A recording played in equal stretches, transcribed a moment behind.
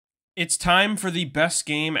It's time for the best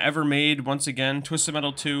game ever made once again, Twisted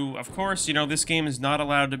Metal 2. Of course, you know, this game is not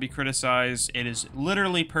allowed to be criticized. It is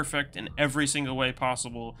literally perfect in every single way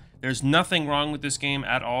possible. There's nothing wrong with this game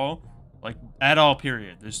at all. Like, at all,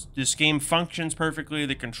 period. This game functions perfectly.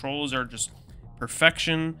 The controls are just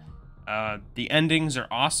perfection. The endings are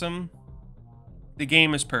awesome. The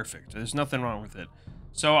game is perfect. There's nothing wrong with it.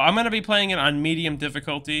 So I'm going to be playing it on medium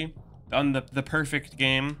difficulty. On the perfect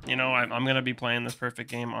game, you know, I'm gonna be playing this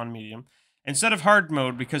perfect game on medium instead of hard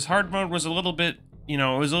mode, because hard mode was a little bit, you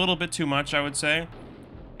know, it was a little bit too much, I would say.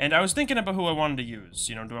 And I was thinking about who I wanted to use.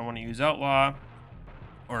 You know, do I want to use Outlaw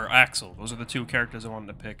or Axel? Those are the two characters I wanted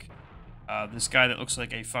to pick. This guy that looks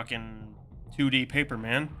like a fucking 2D paper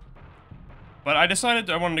man. But I decided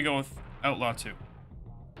I wanted to go with Outlaw 2.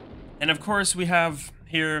 And of course we have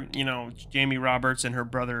here, you know, Jamie Roberts and her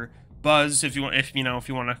brother Buzz, if you want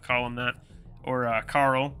to call him that, or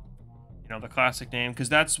Carl, you know, the classic name, because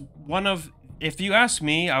that's one of, if you ask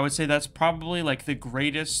me, I would say that's probably like the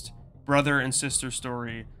greatest brother and sister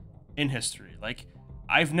story in history. Like,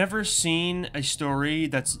 I've never seen a story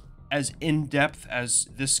that's as in-depth as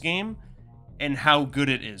this game and how good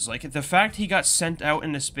it is. Like, the fact he got sent out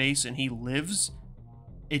into space and he lives,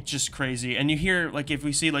 it's just crazy. And you hear, like, if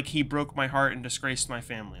we see, like, he broke my heart and disgraced my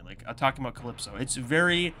family, like, I'm talking about Calypso. It's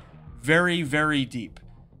very, very, very deep.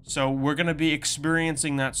 So we're going to be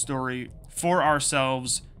experiencing that story for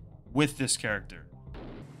ourselves with this character.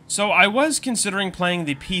 So I was considering playing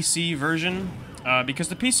the PC version, because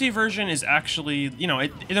the PC version is actually, you know,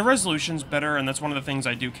 the resolution's better, and that's one of the things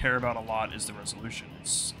I do care about a lot is the resolution.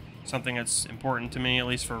 It's something that's important to me, at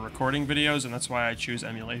least for recording videos, and that's why I choose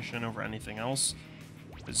emulation over anything else.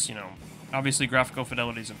 Because, you know, obviously graphical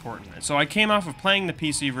fidelity is important. So I came off of playing the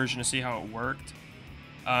PC version to see how it worked.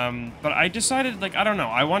 But I decided, like, I don't know,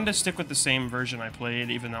 I wanted to stick with the same version I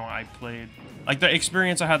played, even though I played, like, the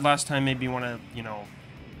experience I had last time made me want to, you know,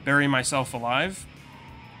 bury myself alive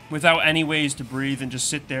without any ways to breathe and just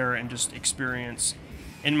sit there and just experience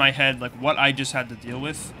in my head, like, what I just had to deal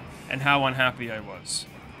with and how unhappy I was.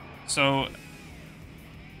 So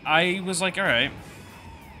I was like, alright,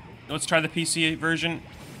 let's try the PC version.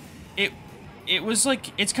 It was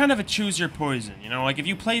like, it's kind of a choose your poison, you know, like, if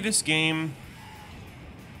you play this game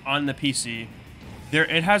on the PC,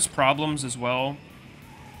 it has problems as well.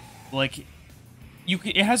 Like,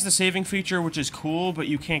 it has the saving feature, which is cool, but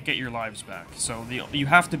you can't get your lives back. So you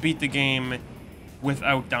have to beat the game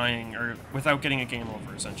without dying, or without getting a game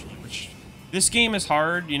over, essentially. Which, this game is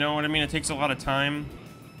hard, you know what I mean? It takes a lot of time.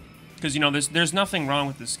 Because, you know, there's nothing wrong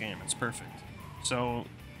with this game. It's perfect. So,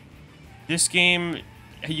 this game,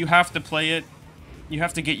 you have to play it. You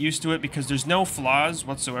have to get used to it, because there's no flaws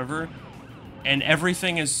whatsoever. And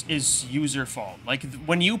everything is user fault. Like,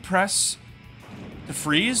 when you press the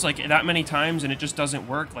freeze, like, that many times and it just doesn't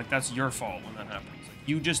work, like, that's your fault when that happens. Like,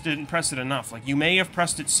 you just didn't press it enough. Like, you may have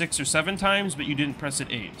pressed it 6 or 7 times, but you didn't press it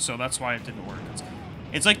 8. So that's why it didn't work.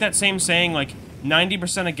 It's like that same saying, like,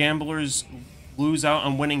 90% of gamblers lose out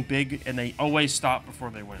on winning big, and they always stop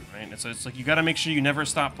before they win, right? It's like, you gotta make sure you never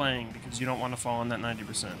stop playing, because you don't want to fall on that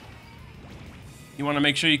 90%. You want to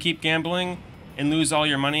make sure you keep gambling and lose all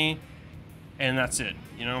your money, and that's it,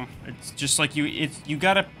 you know? It's just like you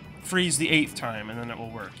gotta freeze the 8th time, and then it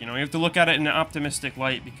will work. You know, you have to look at it in an optimistic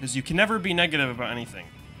light, because you can never be negative about anything.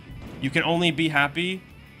 You can only be happy,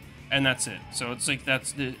 and that's it. So it's like,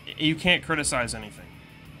 you can't criticize anything.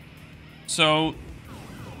 So,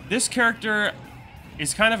 this character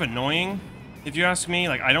is kind of annoying, if you ask me.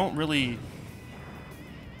 Like, I don't really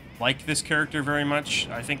like this character very much.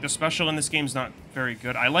 I think the special in this game is not very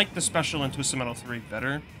good. I like the special in Twisted Metal 3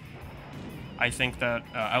 better. I think that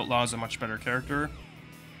Outlaw is a much better character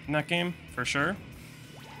in that game, for sure,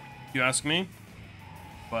 if you ask me.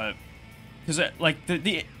 But, because, like,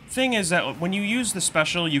 the thing is that when you use the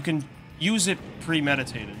special, you can use it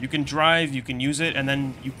premeditated. You can drive, you can use it, and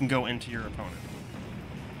then you can go into your opponent,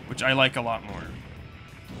 which I like a lot more.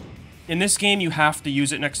 In this game, you have to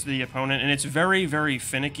use it next to the opponent, and it's very, very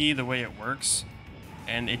finicky the way it works,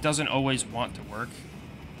 and it doesn't always want to work.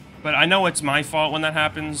 But I know it's my fault when that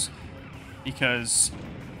happens, because,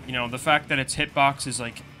 you know, the fact that its hitbox is,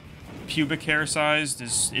 like, pubic hair sized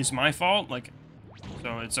is my fault, like,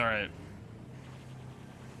 so it's alright.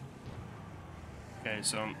 Okay,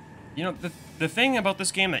 so, you know, the thing about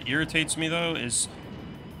this game that irritates me, though, is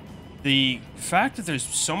the fact that there's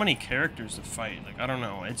so many characters to fight. Like, I don't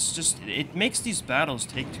know, it's just, it makes these battles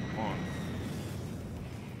take too long.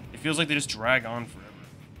 It feels like they just drag on forever.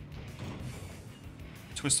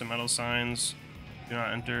 Twisted Metal signs, do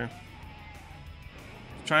not enter.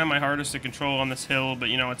 trying my hardest to control on this hill, but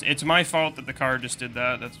you know, it's my fault that the car just did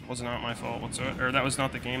that. That was not my fault whatsoever, or that was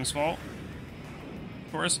not the game's fault.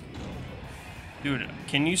 Of course. Dude,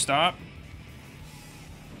 can you stop?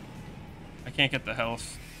 I can't get the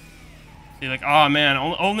health. See, like, oh man,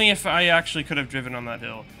 only if I actually could have driven on that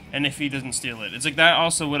hill, and if he doesn't steal it. It's like, that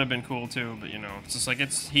also would have been cool too, but you know, it's just like,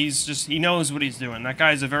 he knows what he's doing. That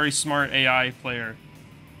guy's a very smart AI player.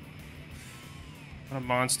 What a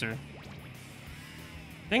monster.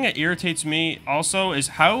 The thing that irritates me also is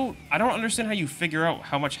how, I don't understand how you figure out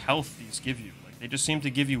how much health these give you. Like, they just seem to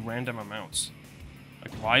give you random amounts.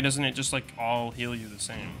 Like, why doesn't it just, like, all heal you the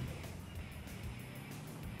same?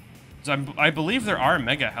 I believe there are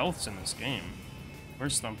mega healths in this game.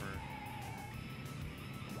 Where's Thumper?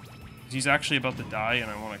 He's actually about to die, and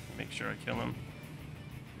I want to make sure I kill him.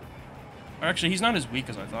 Or actually, he's not as weak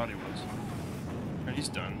as I thought he was. Alright, he's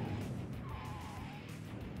done.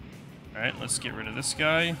 Alright, let's get rid of this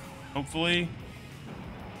guy. Hopefully.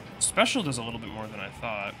 Special does a little bit more than I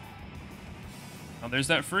thought. Oh, there's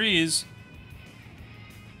that freeze.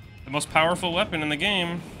 The most powerful weapon in the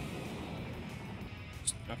game.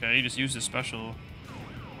 Okay, he just used his special.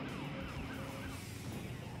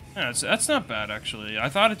 Yeah, that's not bad, actually. I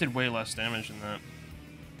thought it did way less damage than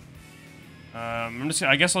that.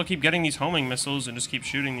 I guess I'll keep getting these homing missiles and just keep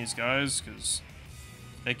shooting these guys, because it's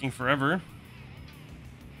taking forever.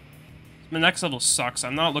 The next level sucks.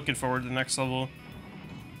 I'm not looking forward to the next level.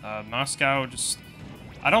 Moscow, just...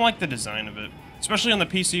 I don't like the design of it. Especially on the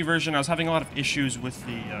PC version, I was having a lot of issues with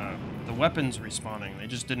the weapons respawning. They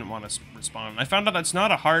just didn't want to respawn. I found out that's not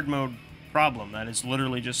a hard mode problem. That is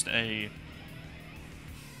literally just a...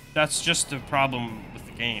 That's just a problem with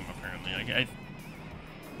the game, apparently.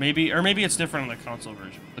 Maybe it's different on the console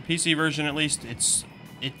version. The PC version, at least, it's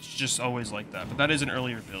just always like that. But that is an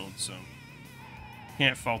earlier build, so...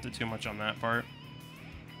 Can't fault it too much on that part.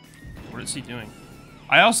 What is he doing?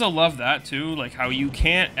 I also love that, too, like how you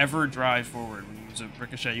can't ever drive forward when you use a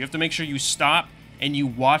ricochet. You have to make sure you stop and you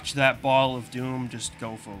watch that ball of doom just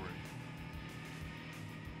go forward.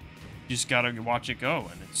 You just gotta watch it go,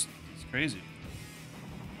 and it's crazy.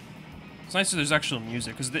 It's nice that there's actual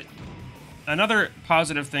music, because another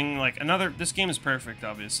positive thing, this game is perfect,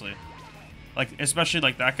 obviously. Like, especially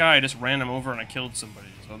like that guy, I just ran him over and I killed somebody.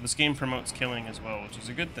 So this game promotes killing as well, which is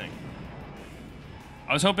a good thing.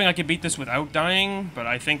 I was hoping I could beat this without dying, but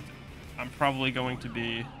I think I'm probably going to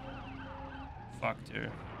be fucked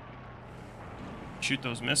here. Shoot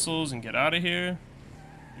those missiles and get out of here.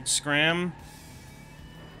 And scram.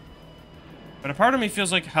 But a part of me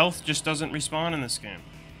feels like health just doesn't respawn in this game.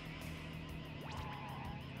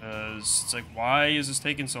 Because it's like, why is this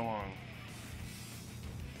taking so long?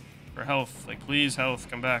 For health. Like, please, health,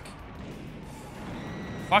 come back.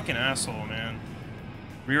 Fucking asshole, man.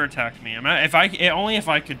 Rear attacked me. Only if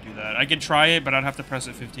I could do that. I could try it, but I'd have to press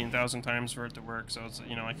it 15,000 times for it to work, so it's,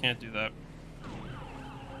 you know, I can't do that.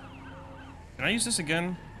 Can I use this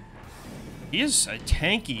again? He is a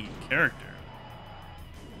tanky character.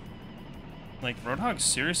 Like, Roadhog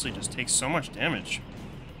seriously just takes so much damage.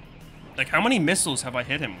 Like, how many missiles have I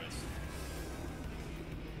hit him with?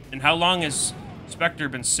 And how long has Spectre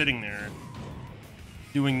been sitting there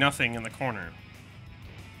doing nothing in the corner?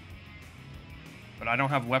 But I don't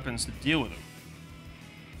have weapons to deal with him.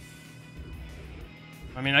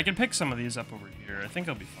 I mean, I can pick some of these up over here. I think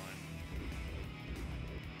I'll be fine.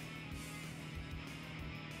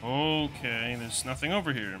 Okay, there's nothing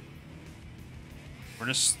over here. We're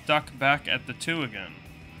just stuck back at the 2 again.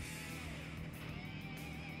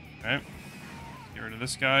 Alright. Get rid of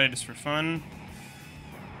this guy just for fun.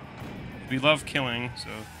 We love killing, so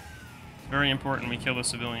it's very important we kill the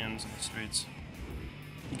civilians in the streets.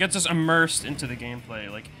 It gets us immersed into the gameplay.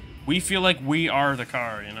 Like, we feel like we are the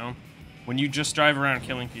car, you know? When you just drive around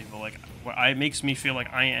killing people, like, it makes me feel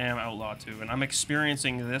like I am Outlaw 2, and I'm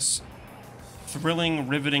experiencing this thrilling,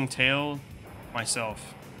 riveting tale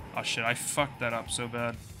myself. Oh shit, I fucked that up so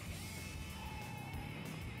bad.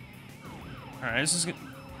 Alright, this is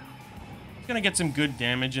gonna get some good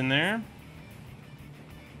damage in there.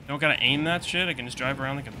 Don't gotta aim that shit, I can just drive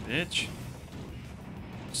around like a bitch.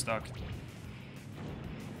 I'm stuck.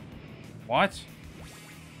 What?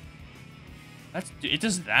 It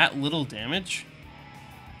does that little damage?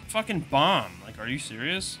 Fucking bomb. Like, are you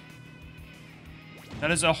serious? That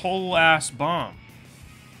is a whole ass bomb.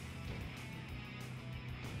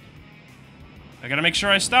 I gotta make sure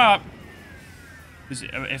I stop.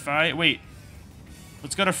 Wait.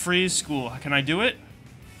 Let's go to freeze school. Can I do it?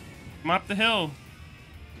 Come up the hill.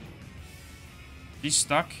 He's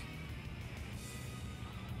stuck.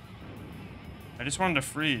 I just wanted to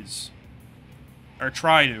freeze. Or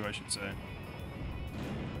try to, I should say.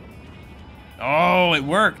 Oh, it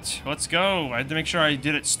worked. Let's go. I had to make sure I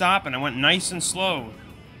did it stop, and I went nice and slow.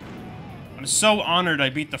 I'm so honored I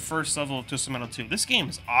beat the first level of Twisted Metal 2. This game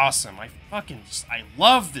is awesome. I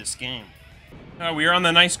love this game. We are on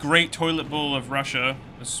the nice, great toilet bowl of Russia.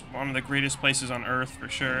 It's one of the greatest places on Earth, for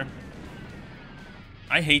sure.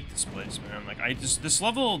 I hate this place, man. Like, this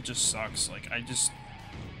level just sucks. Like, I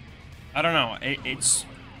don't know.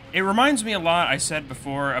 It reminds me a lot, I said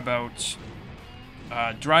before, about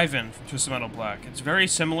Drive-In from Twisted Metal Black. It's very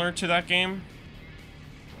similar to that game.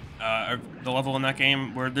 The level in that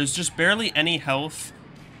game, where there's just barely any health.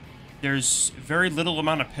 There's very little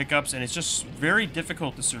amount of pickups, and it's just very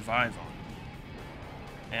difficult to survive on.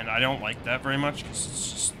 And I don't like that very much, because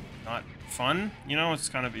it's just not fun. You know, it's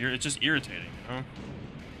kind of, it's just irritating, you know?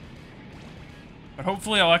 But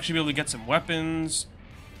hopefully I'll actually be able to get some weapons,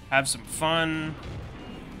 have some fun.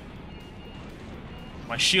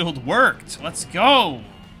 My shield worked! Let's go!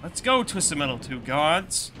 Let's go, Twisted Metal 2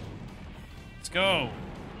 gods! Let's go!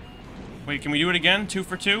 Wait, can we do it again? 2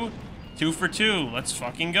 for 2? 2 for 2. Let's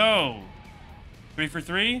fucking go. 3 for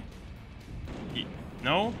 3?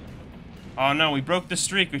 No? Oh no, we broke the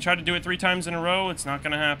streak. We tried to do it 3 times in a row. It's not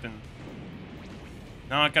gonna happen.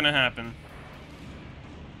 Not gonna happen.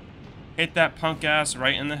 Hit that punk ass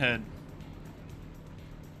right in the head.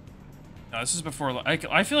 No, this is before...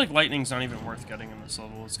 I feel like lightning's not even worth getting in this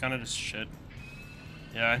level. It's kind of just shit.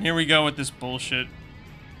 Yeah, and here we go with this bullshit.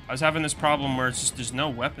 I was having this problem where it's just there's no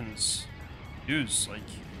weapons to use. Like,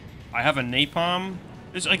 I have a napalm.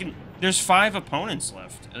 There's 5 opponents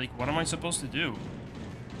left. Like, what am I supposed to do?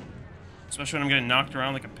 Especially when I'm getting knocked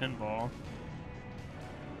around like a pinball.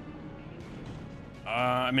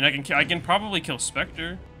 I mean, I can probably kill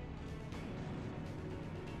Spectre.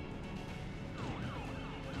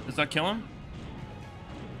 Does that kill him?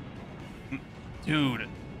 Dude.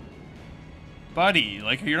 Buddy,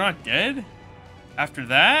 like, you're not dead? After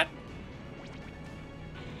that?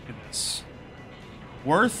 Look at this.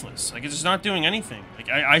 Worthless. Like, it's just not doing anything. Like,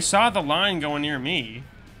 I saw the line going near me.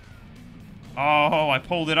 Oh, I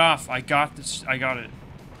pulled it off. I got this. I got it.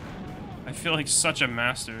 I feel like such a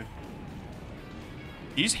master.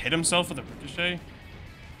 He just hit himself with a ricochet?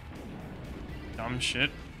 Dumb shit.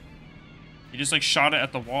 He just, like, shot it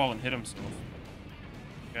at the wall and hit himself.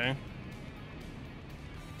 Okay.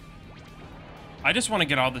 I just want to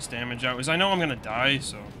get all this damage out, because I know I'm gonna die,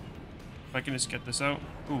 so... If I can just get this out.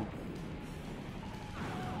 Ooh.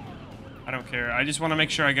 I don't care. I just want to make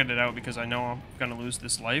sure I get it out, because I know I'm gonna lose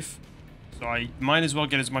this life. So I might as well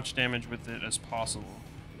get as much damage with it as possible.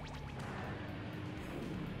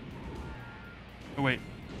 Oh, wait.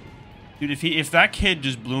 Dude, if that kid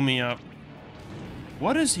just blew me up...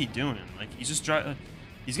 What is he doing? Like, he's just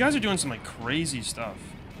these guys are doing some, like, crazy stuff.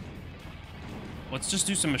 Let's just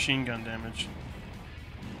do some machine gun damage.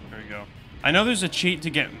 There we go. I know there's a cheat to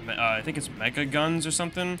get, I think it's mega guns or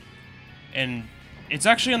something. And it's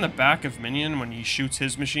actually on the back of Minion when he shoots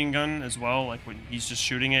his machine gun as well. Like, when he's just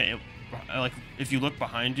shooting it, like, if you look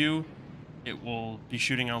behind you, it will be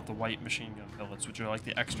shooting out the white machine gun pellets, which are, like,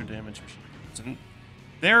 the extra damage machine guns. And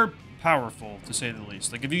they're powerful, to say the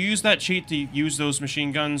least. Like, if you use that cheat to use those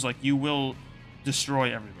machine guns, like, you will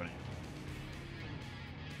destroy everybody.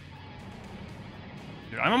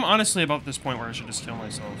 Dude, I'm honestly about this point where I should just kill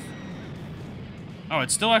myself. Oh, it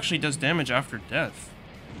still actually does damage after death.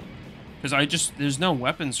 Because there's no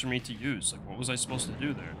weapons for me to use. Like, what was I supposed to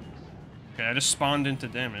do there? Okay, I just spawned into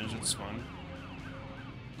damage. It's fun.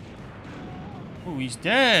 Oh, he's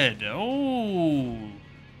dead. Oh,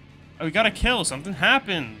 we got a kill. Something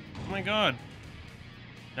happened. Oh my god.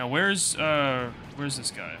 Now, where's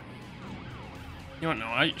this guy? You don't know.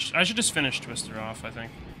 I should just finish Twister off, I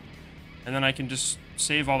think. And then I can just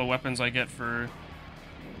save all the weapons I get for,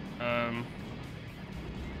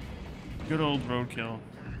 good old roadkill.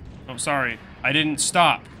 Oh, sorry. I didn't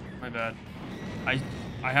stop. My bad. I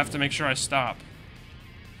have to make sure I stop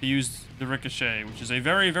to use the ricochet, which is a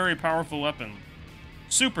very, very powerful weapon.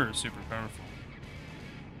 Super, super powerful.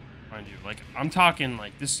 Mind you, like, I'm talking,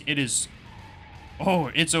 like, this, it is...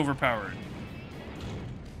 Oh, it's overpowered.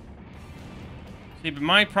 See, but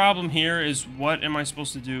my problem here is what am I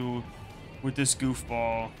supposed to do with this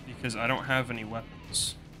goofball, because I don't have any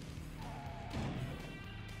weapons.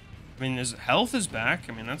 I mean, his health is back.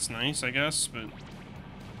 I mean, that's nice, I guess, but...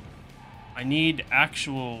 I need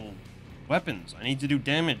actual weapons. I need to do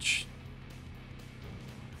damage.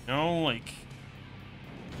 You know, like...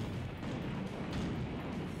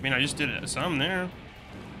 I mean, I just did some there.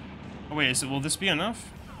 Oh, wait, will this be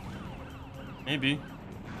enough? Maybe.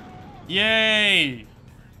 Yay!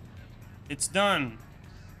 It's done.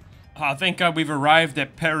 Oh, thank God we've arrived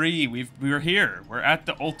at Paris. We're here. We're at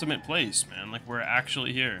the ultimate place, man. Like, we're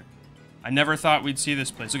actually here. I never thought we'd see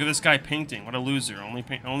this place. Look at this guy painting. What a loser.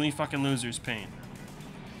 Only fucking losers paint.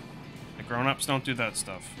 The grown-ups don't do that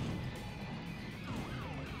stuff.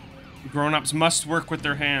 Grown-ups must work with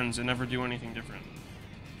their hands and never do anything different.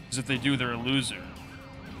 Because if they do, they're a loser.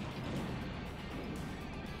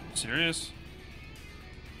 Serious?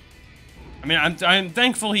 I mean, I'm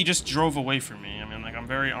thankful he just drove away from me. I mean, like, I'm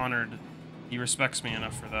very honored he respects me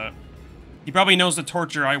enough for that. He probably knows the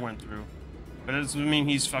torture I went through. But it doesn't mean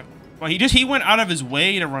he's fuck. Well, he went out of his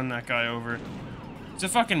way to run that guy over. He's a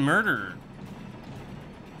fucking murderer.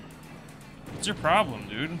 What's your problem,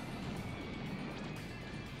 dude?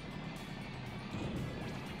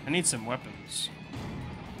 I need some weapons.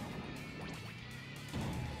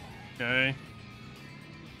 Okay.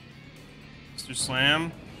 Mr.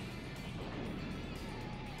 Slam.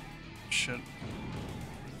 Shit.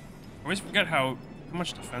 I always forget how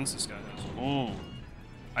much defense this guy has. Oh.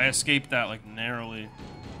 I escaped that, like, narrowly.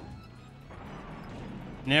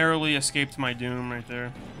 Narrowly escaped my doom right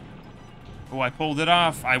there. Oh, I pulled it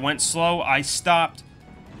off. I went slow. I stopped.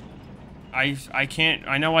 I can't...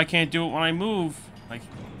 I know I can't do it when I move. Like...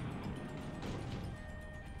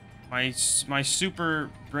 My super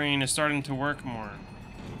brain is starting to work more.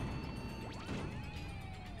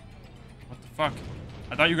 What the fuck?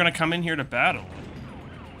 I thought you were gonna come in here to battle.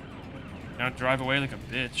 Not drive away like a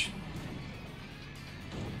bitch.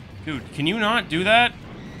 Dude, can you not do that?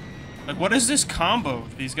 Like, what is this combo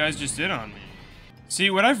these guys just did on me? See,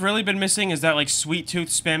 what I've really been missing is that, like, Sweet Tooth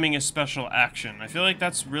spamming his special action. I feel like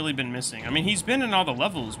that's really been missing. I mean, he's been in all the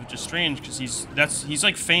levels, which is strange, because he's,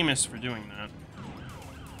 like, famous for doing that.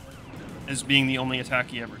 As being the only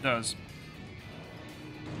attack he ever does.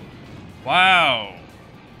 Wow.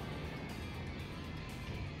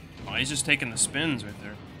 Oh, he's just taking the spins right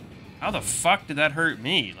there. How the fuck did that hurt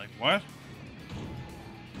me? Like, what?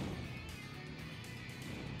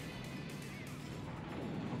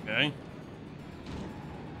 Okay.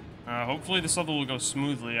 Hopefully this level will go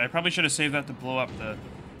smoothly. I probably should have saved that to blow up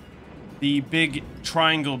the big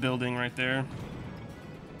triangle building right there.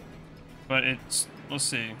 But it's... Let's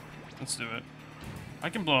see. Let's do it. I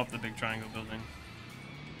can blow up the big triangle building.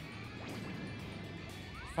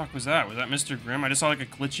 What the fuck was that? Was that Mr. Grimm? I just saw like a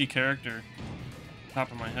glitchy character. Top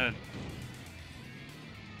of my head.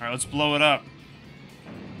 Alright, let's blow it up.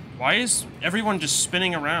 Why is everyone just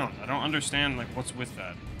spinning around? I don't understand, like, what's with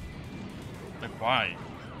that. Like, why?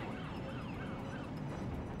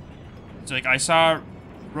 It's like, I saw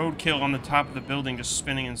Roadkill on the top of the building just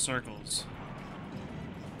spinning in circles.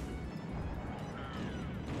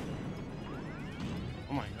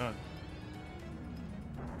 Oh my god.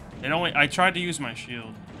 I tried to use my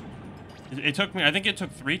shield. It took me, I think it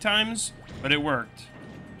took 3 times, but it worked.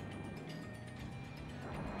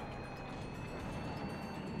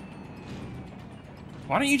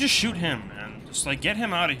 Why don't you just shoot him, man? Just, like, get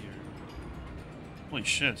him out of here. Holy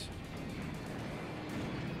shit.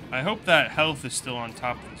 I hope that health is still on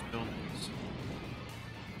top of these buildings.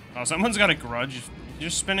 Oh, someone's got a grudge. You're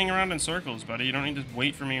just spinning around in circles, buddy. You don't need to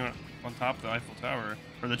wait for me on top of the Eiffel Tower.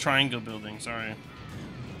 Or the triangle building, sorry.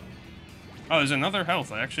 Oh, there's another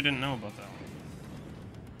health. I actually didn't know about that one.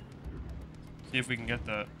 See if we can get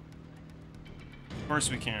that. Of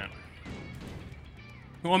course we can't.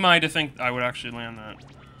 Who am I to think I would actually land that?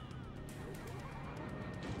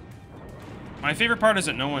 My favorite part is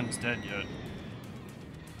that no one's dead yet.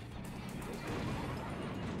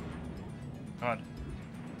 God.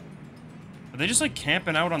 Are they just like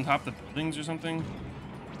camping out on top of the buildings or something?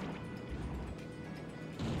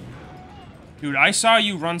 Dude, I saw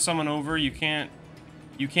you run someone over. You can't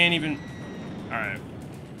even... Alright.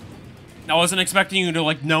 I wasn't expecting you to,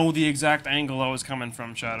 like, know the exact angle I was coming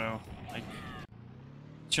from, Shadow. Like,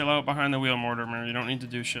 chill out behind the wheel, Mortimer. You don't need to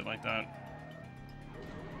do shit like that.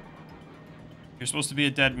 You're supposed to be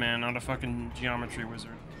a dead man, not a fucking geometry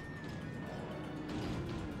wizard.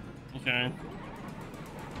 Okay.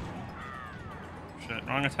 Shit,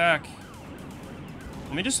 wrong attack.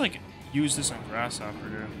 Let me just, like, use this on Grasshopper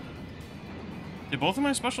here. Did both of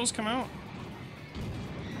my specials come out?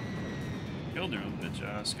 Killed her, bitch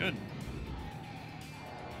ass. Good.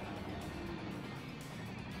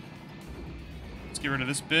 Let's get rid of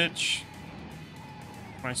this bitch.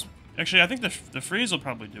 Actually, I think the freeze will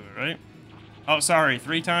probably do it, right? Oh, sorry.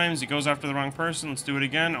 3 times. It goes after the wrong person. Let's do it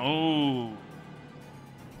again. Oh.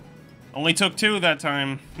 Only took 2 that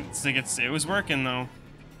time. It was working, though.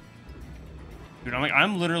 Dude,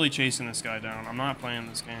 I'm literally chasing this guy down. I'm not playing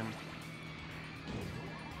this game.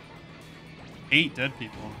 8 dead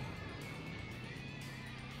people.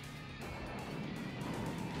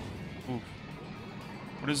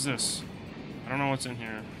 What is this? I don't know what's in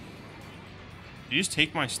here. Did you just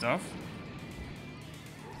take my stuff?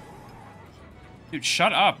 Dude,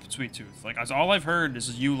 shut up, Sweet Tooth. Like, all I've heard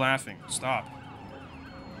is you laughing. Stop.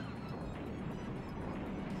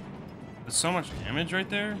 There's so much damage right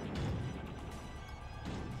there. Is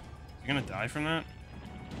he gonna die from that?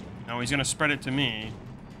 No, he's gonna spread it to me.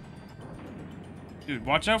 Dude,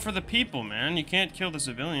 watch out for the people, man. You can't kill the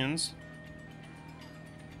civilians.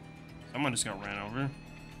 Someone just got ran over.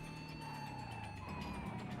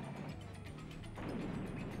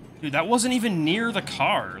 Dude, that wasn't even near the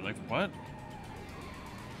car. Like, what?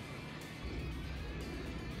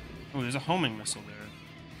 Oh, there's a homing missile there.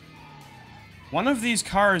 One of these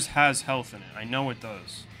cars has health in it. I know it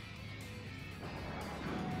does.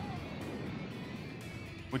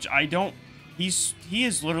 Which I don't... He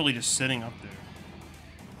is literally just sitting up there.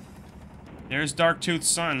 There's Darktooth's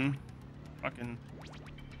son. Fucking...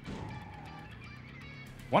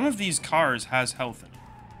 One of these cars has health in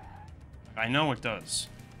it. I know it does.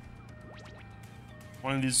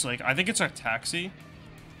 One of these, like... I think it's a taxi.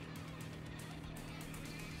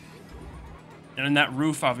 And that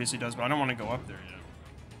roof obviously does, but I don't want to go up there yet.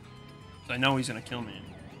 Because I know he's going to kill me.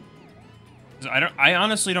 I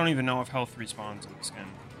honestly don't even know if health respawns in this game.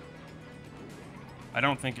 I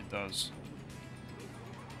don't think it does.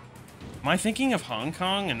 Am I thinking of Hong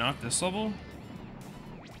Kong and not this level?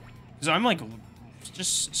 Because I'm like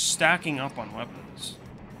just stacking up on weapons.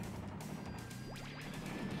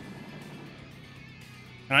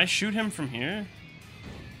 Can I shoot him from here?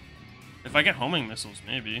 If I get homing missiles,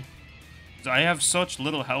 maybe. Because I have such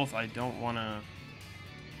little health, I don't want to...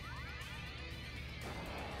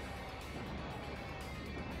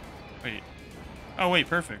 Wait. Oh, wait,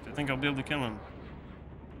 perfect. I think I'll be able to kill him.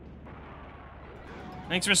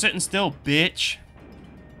 Thanks for sitting still, bitch.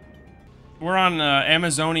 We're on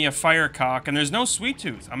Amazonia Firecock, and there's no Sweet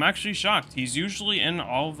Tooth. I'm actually shocked. He's usually in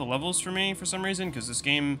all of the levels for me for some reason, because this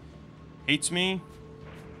game hates me.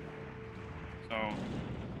 So...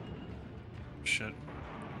 Shit.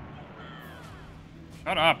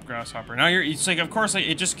 Shut up, Grasshopper. Now you're... It's like, of course, like,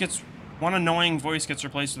 it just gets... One annoying voice gets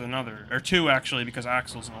replaced with another. Or two, actually, because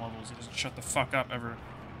Axel's in the levels. He doesn't shut the fuck up, ever.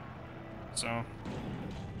 So...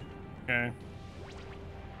 Okay.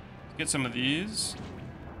 Let's get some of these.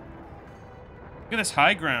 Look at this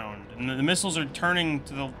high ground. And the missiles are turning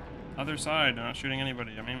to the other side. I'm not shooting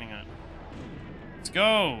anybody I'm aiming at. Let's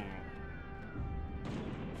go!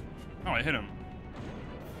 Oh, I hit him.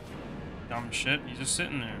 Dumb shit. He's just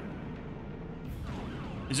sitting there.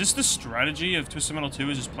 Is this the strategy of Twisted Metal 2,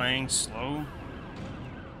 is just playing slow?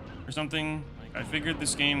 Or something? Like, I figured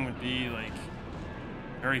this game would be, like,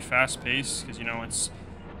 very fast-paced, because, you know, it's...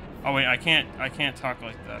 Oh, wait, I can't talk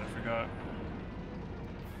like that, I forgot.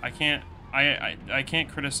 I can't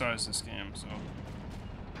criticize this game, so...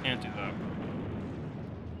 Can't do that.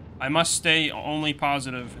 I must stay only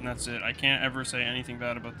positive, and that's it. I can't ever say anything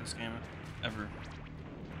bad about this game, ever.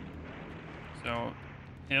 So,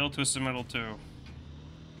 hail Twisted Metal 2.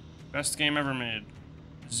 Best game ever made.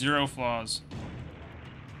 0 flaws.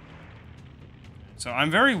 So I'm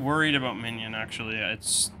very worried about Minion, actually.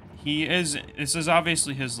 This is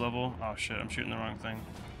obviously his level. Oh shit, I'm shooting the wrong thing.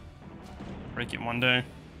 Break it one day.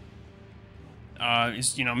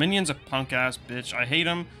 You know, Minion's a punk-ass bitch. I hate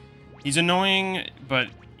him. He's annoying, but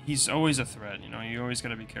he's always a threat, you know? You always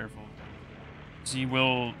gotta be careful. 'Cause he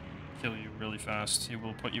will kill you really fast. He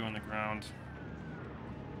will put you on the ground.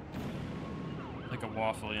 Like a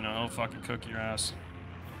waffle, you know, he'll fucking cook your ass.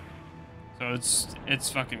 So it's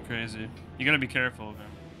fucking crazy. You gotta be careful of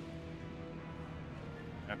him.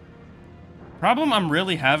 Okay. Problem I'm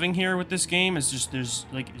really having here with this game is just there's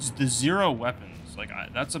the 0 weapons. Like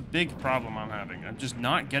that's a big problem I'm having. I'm just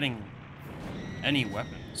not getting any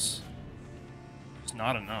weapons. It's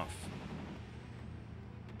not enough.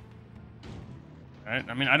 Alright,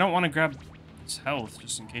 I mean I don't want to grab his health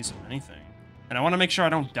just in case of anything. And I want to make sure I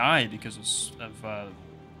don't die because of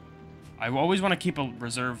I always want to keep a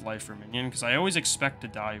reserve life for Minion, because I always expect to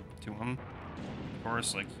die to him. Of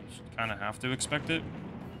course, like, you kind of have to expect it.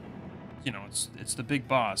 You know, it's the big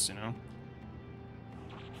boss, you know?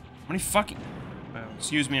 How many fucking...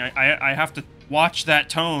 excuse me, I have to watch that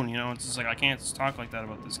tone, you know? It's just like, I can't talk like that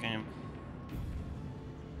about this game.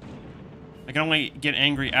 I can only get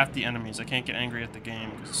angry at the enemies. I can't get angry at the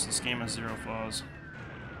game, because this game has 0 flaws.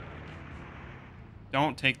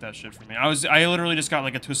 Don't take that shit from me. I literally just got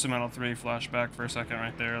like a Twisted Metal 3 flashback for a second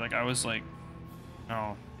right there. Like I was like,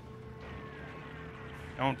 no.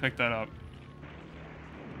 Don't pick that up.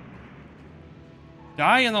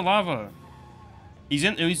 Die in the lava. He's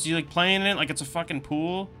like playing in it like it's a fucking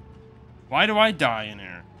pool. Why do I die in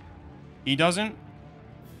here? He doesn't?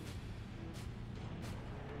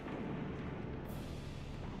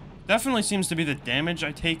 Definitely seems to be the damage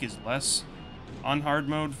I take is less on hard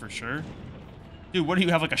mode for sure. Dude, what do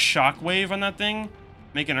you have, like a shockwave on that thing?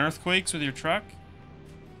 Making earthquakes with your truck?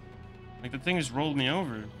 Like the thing just rolled me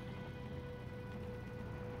over.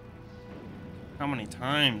 How many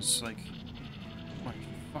times? Like, my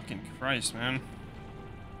fucking Christ, man.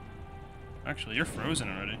 Actually, you're frozen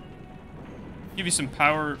already. Give you some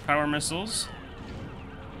power missiles.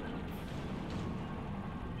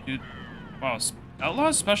 Dude, wow,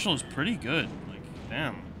 Outlaw's special is pretty good. Like,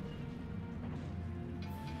 damn.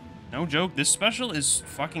 No joke, this special is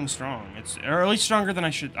fucking strong. It's or at least stronger than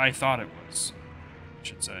I thought it was. I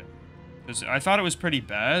should say. Because I thought it was pretty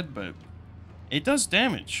bad, but it does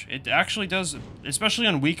damage. It actually does, especially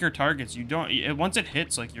on weaker targets. You don't once it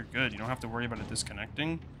hits, like, you're good. You don't have to worry about it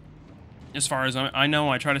disconnecting. As far as I know,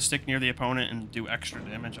 I try to stick near the opponent and do extra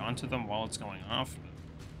damage onto them while it's going off.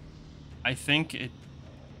 I think it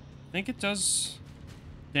does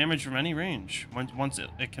damage from any range once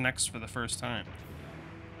it connects for the first time.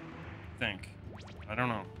 I think. I don't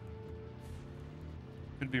know.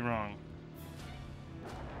 Could be wrong.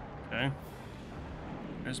 Okay.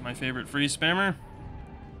 There's my favorite free spammer.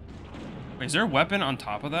 Wait, is there a weapon on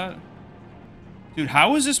top of that? Dude,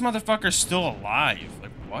 how is this motherfucker still alive?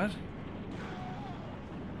 Like, what?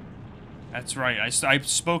 That's right. I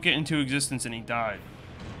spoke it into existence and he died.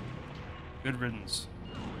 Good riddance.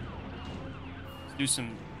 Let's do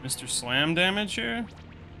some Mr. Slam damage here.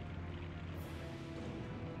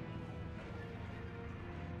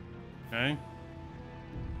 Okay.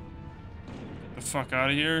 Get the fuck out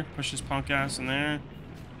of here. Push his punk ass in there.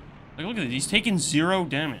 Like, look at it. He's taking 0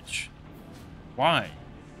 damage. Why?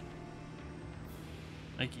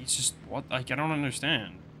 Like, he's just... What? Like, I don't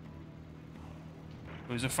understand.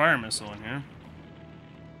 There's a fire missile in here.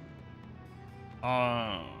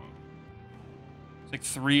 It's like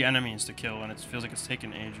 3 enemies to kill, and it feels like it's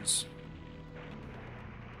taken ages.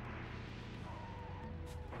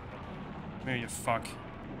 Here, you fuck.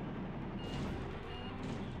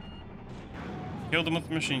 Killed him with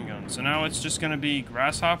the machine gun. So now it's just gonna be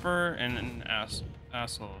Grasshopper and an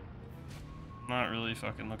asshole. I'm not really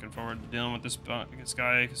fucking looking forward to dealing with this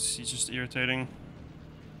guy because he's just irritating.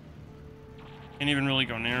 Can't even really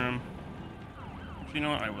go near him. Actually, you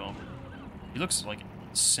know what? I will. He looks like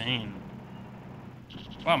insane.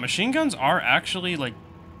 Wow, machine guns are actually like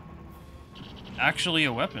a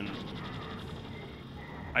weapon.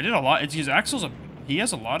 I did a lot. It's his Axel's he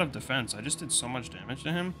has a lot of defense. I just did so much damage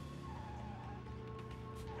to him.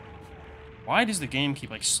 Why does the game keep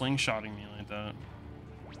like slingshotting me like that?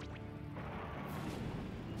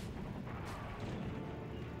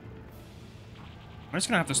 I'm just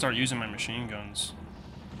gonna have to start using my machine guns.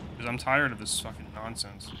 Because I'm tired of this fucking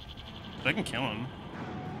nonsense. But I can kill him.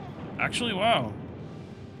 Actually, wow.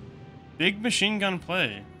 Big machine gun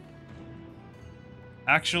play.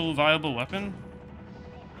 Actual viable weapon?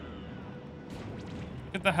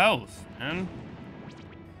 Look at the health, man.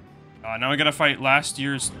 Now I gotta fight last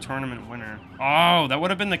year's tournament winner. Oh, that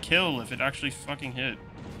would have been the kill if it actually fucking hit.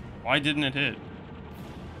 Why didn't it hit?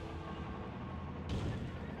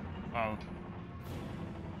 Wow.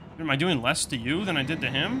 Am I doing less to you than I did to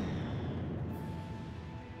him?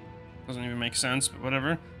 Doesn't even make sense, but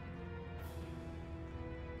whatever.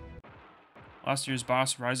 Last year's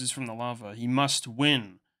boss rises from the lava. He must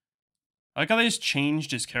win. I like how they just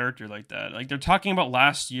changed his character like that. Like, they're talking about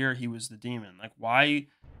last year he was the demon. Like, why?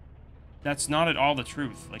 That's not at all the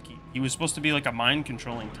truth. Like, he was supposed to be like a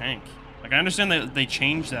mind-controlling tank. Like, I understand that they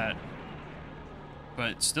changed that.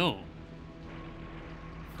 But still.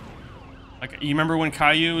 Like, you remember when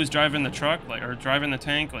Caillou was driving the truck? Like, or driving the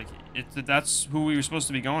tank? Like, that's who we were supposed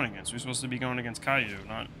to be going against. We were supposed to be going against Caillou,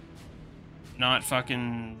 not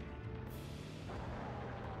fucking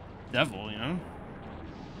Devil, you know?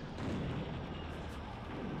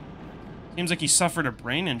 Seems like he suffered a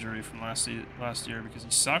brain injury from last year because he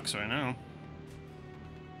sucks right now.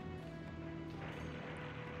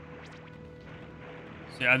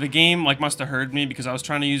 So yeah, the game like must have heard me because I was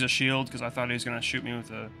trying to use a shield because I thought he was gonna shoot me with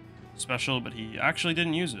a special, but he actually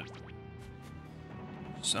didn't use it.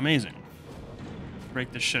 It's amazing.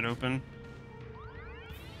 Break this shit open.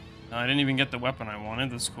 I didn't even get the weapon I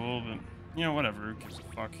wanted. That's cool, but you know, whatever. Who gives a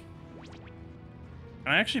fuck?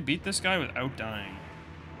 Can I actually beat this guy without dying?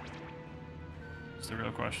 That's the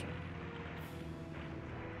real question.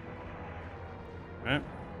 Right?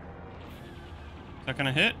 Is that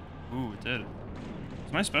gonna hit? Ooh, it did.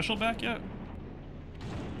 Is my special back yet?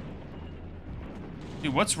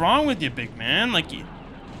 Dude, what's wrong with you, big man? Like, you...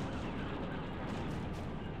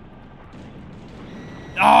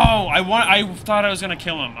 Oh, I thought I was gonna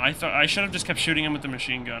kill him. I thought I should have just kept shooting him with the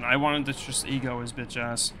machine gun. I wanted to just ego his bitch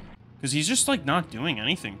ass. Because he's just, like, not doing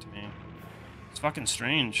anything to me. It's fucking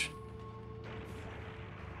strange.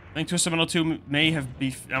 I think Twisted Metal 2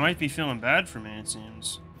 I might be feeling bad for me, it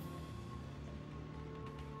seems.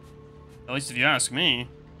 At least if you ask me.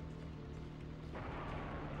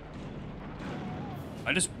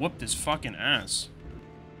 I just whooped his fucking ass.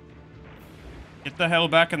 Get the hell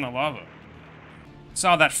back in the lava.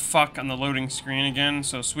 Saw that fuck on the loading screen again,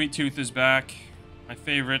 so Sweet Tooth is back. My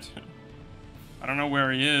favorite. I don't know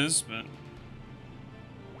where he is, but...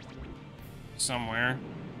 somewhere.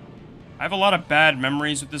 I have a lot of bad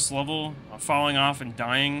memories with this level. Falling off and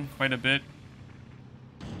dying quite a bit.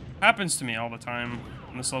 Happens to me all the time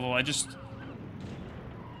on this level.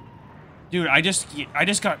 Dude, I just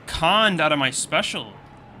got conned out of my special.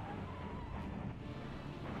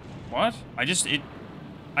 What?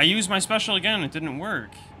 I used my special again, it didn't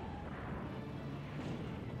work.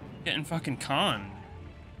 Getting fucking conned.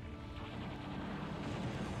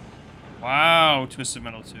 Wow, Twisted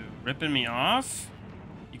Metal 2. Ripping me off?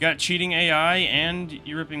 You got cheating AI and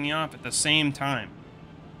you're ripping me off at the same time.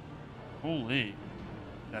 Holy.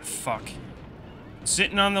 That fuck.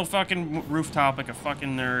 Sitting on the fucking rooftop like a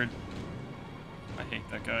fucking nerd. I hate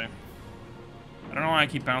that guy. I don't know why I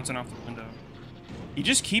keep bouncing off the window. He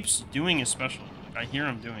just keeps doing his special. Like, I hear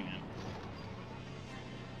him doing it.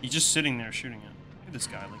 He's just sitting there shooting it. Look at this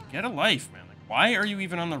guy. Like, get a life, man. Like, why are you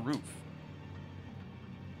even on the roof?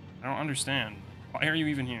 I don't understand. Why are you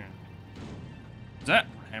even here? Is that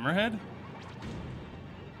Hammerhead?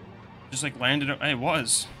 Just like landed. Hey, it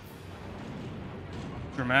was.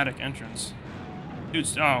 Dramatic entrance. Dude,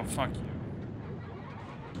 oh, fuck you.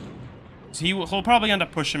 So he'll probably end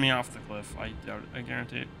up pushing me off the cliff. I doubt it. I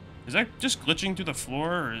guarantee it. Is that just glitching through the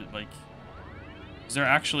floor, or like, is there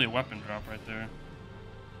actually a weapon drop right there?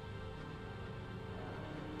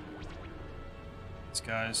 These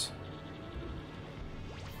guys.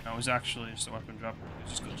 No, it was actually just a weapon drop. It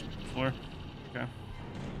just glitching through the floor. Okay.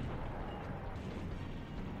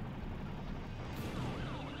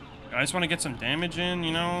 I just want to get some damage in,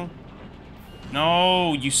 you know?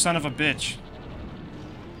 No, you son of a bitch.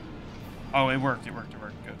 Oh, it worked. It worked. It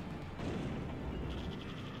worked. Good.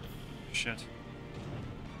 Shit.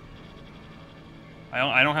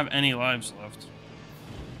 I don't have any lives left.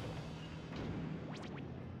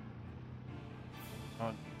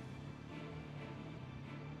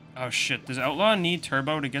 Oh shit. Does Outlaw need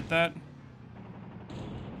turbo to get that?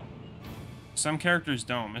 Some characters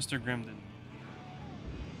don't. Mr. Grimm didn't.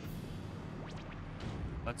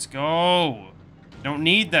 Let's go. Don't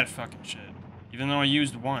need that fucking shit. Even though I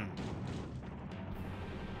used one.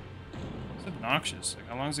 It's obnoxious. Like,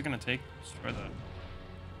 how long is it gonna take to destroy that?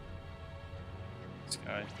 This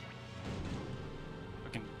guy.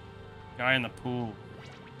 Fucking guy in the pool.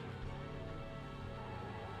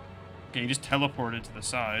 Okay, he just teleported to the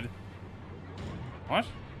side. What?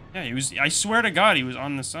 Yeah, he was. I swear to God, he was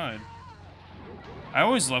on the side. I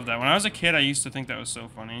always loved that. When I was a kid, I used to think that was so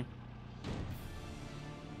funny.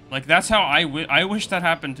 Like, that's how I wish that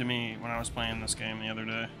happened to me when I was playing this game the other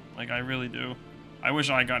day. Like, I really do. I wish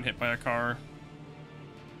I got hit by a car.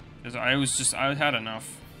 Because I had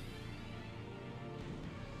enough.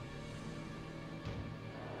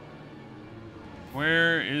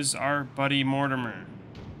 Where is our buddy Mortimer?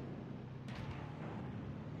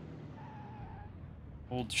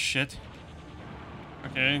 Old shit.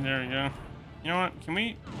 Okay, there we go. You know what? Can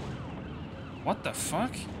we... What the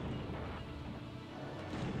fuck?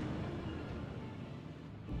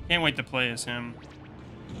 Can't wait to play as him.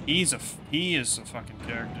 He is a fucking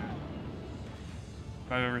character.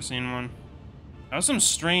 If I've ever seen one. That was some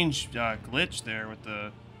strange glitch there with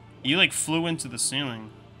the... He like flew into the ceiling.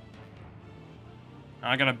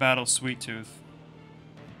 I gotta battle Sweet Tooth.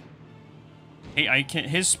 Hey, I can't...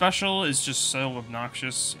 His special is just so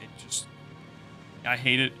obnoxious. I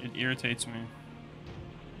hate it. It irritates me.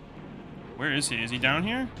 Where is he? Is he down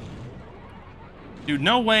here? Dude,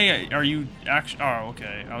 no way are you actually... Oh,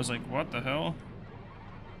 okay. I was like, what the hell?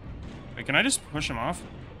 Wait, can I just push him off?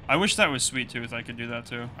 I wish that was Sweet Tooth. I could do that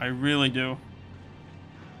too. I really do.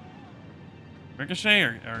 Ricochet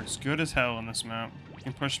are as good as hell in this map. You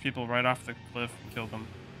can push people right off the cliff and kill them.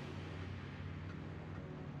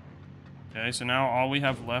 Okay, so now all we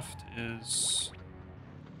have left is...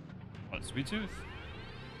 What, Sweet Tooth?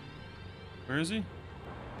 Where is he?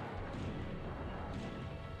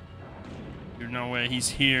 Dude, no way, he's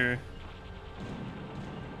here.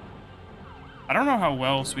 I don't know how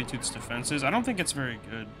well Sweet Tooth's defense is. I don't think it's very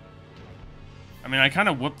good. I mean, I kind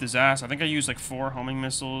of whooped his ass. I think I used like 4 homing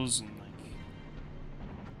missiles and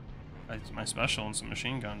like my special and some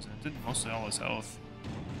machine guns, and it did mostly all his health.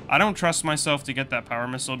 I don't trust myself to get that power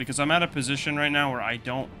missile because I'm at a position right now where I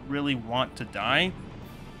don't really want to die.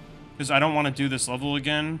 Because I don't want to do this level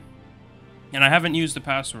again. And I haven't used the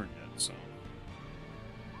password yet, so.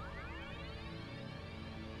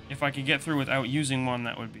 If I could get through without using one,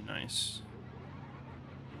 that would be nice.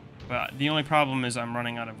 But the only problem is I'm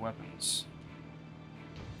running out of weapons.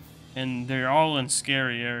 And they're all in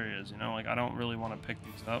scary areas, you know? Like, I don't really want to pick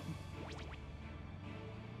these up.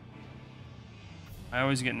 I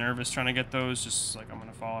always get nervous trying to get those, just like I'm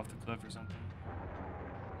gonna fall off the cliff or something.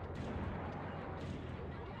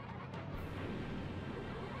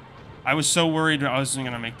 I was so worried I wasn't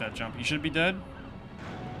gonna make that jump. You should be dead.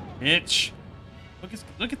 Bitch.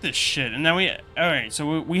 Look at this shit. And now alright,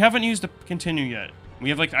 so we haven't used the continue yet. We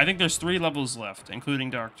have like, I think there's 3 levels left, including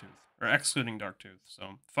Darktooth. Or excluding Darktooth,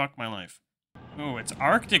 so fuck my life. Oh, it's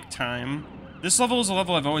Arctic time. This level is a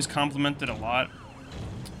level I've always complimented a lot.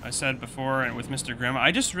 I said before, and with Mr. Grimm,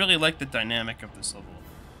 I just really like the dynamic of this level.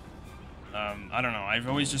 I don't know, I've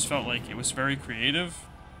always just felt like it was very creative,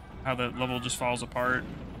 how the level just falls apart.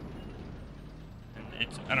 And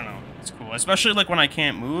I don't know, it's cool. Especially like when I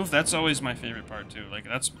can't move, that's always my favorite part too. Like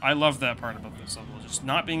I love that part about this level. Just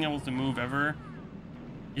not being able to move ever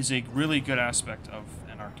is a really good aspect of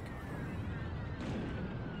Antarctica.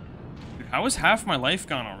 Dude, how is half my life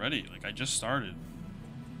gone already? Like, I just started.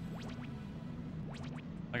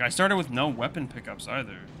 Like, I started with no weapon pickups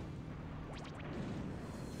either.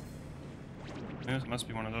 Maybe it must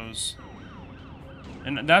be one of those.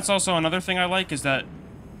 And that's also another thing I like, is that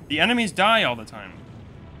the enemies die all the time.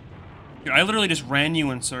 Dude, I literally just ran you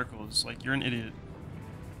in circles. Like, you're an idiot.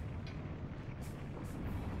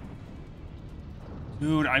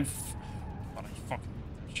 Dude, thought I fucking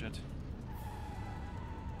did that shit.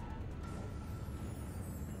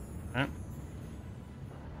 Alright.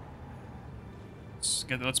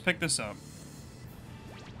 Let's pick this up.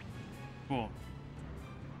 Cool.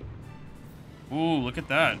 Ooh, look at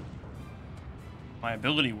that. My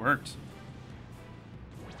ability worked.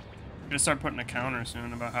 I'm gonna start putting a counter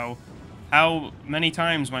soon about how many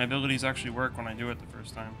times my abilities actually work when I do it the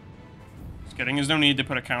first time. Just kidding, there's no need to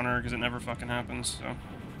put a counter because it never fucking happens, so.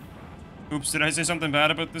 Oops, did I say something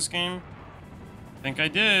bad about this game? I think I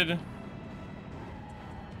did.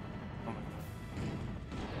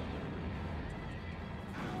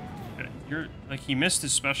 Like, he missed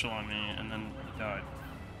his special on me, and then he died.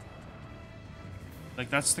 Like,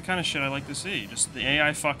 that's the kind of shit I like to see. Just the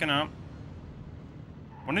AI fucking up.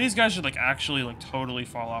 One of these guys should, like, actually, like, totally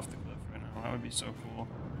fall off the cliff right now. That would be so cool.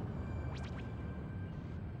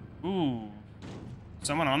 Ooh.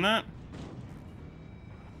 Someone on that?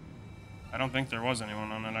 I don't think there was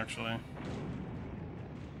anyone on that, actually.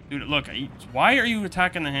 Dude, look, why are you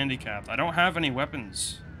attacking the handicapped? I don't have any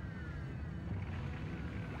weapons.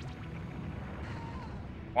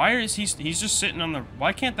 Why is he's just sitting on the...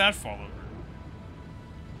 Why can't that fall over?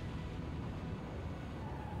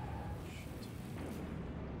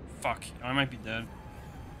 Fuck, I might be dead.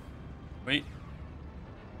 Wait.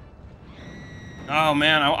 Oh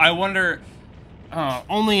man, I wonder...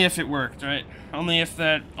 only if it worked, right? Only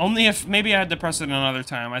if maybe I had to press it another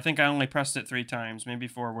time. I think I only pressed it 3 times. Maybe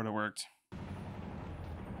 4 would have worked.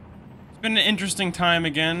 It's been an interesting time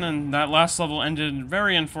again, and that last level ended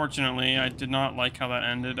very unfortunately. I did not like how that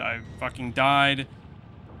ended. I fucking died,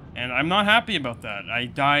 and I'm not happy about that. I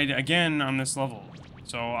died again on this level.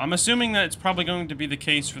 So I'm assuming that it's probably going to be the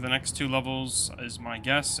case for the next 2 levels, is my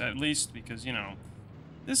guess, at least, because, you know,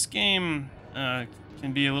 this game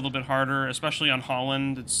can be a little bit harder, especially on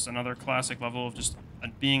Holland. It's another classic level of just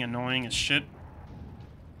being annoying as shit.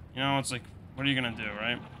 You know, it's like, what are you gonna do,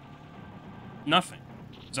 right? Nothing.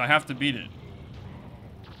 Because I have to beat it.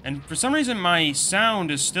 And for some reason, my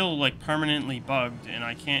sound is still, like, permanently bugged, and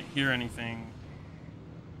I can't hear anything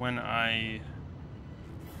when I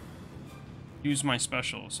use my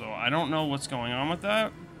special. So I don't know what's going on with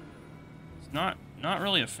that. It's not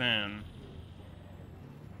really a fan.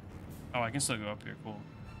 Oh, I can still go up here. Cool.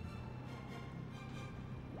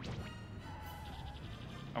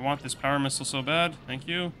 I want this power missile so bad. Thank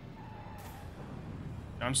you.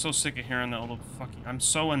 I'm so sick of hearing that little fucking... I'm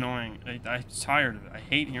so annoying. I'm tired of it. I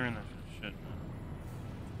hate hearing that shit.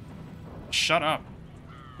 Shut up.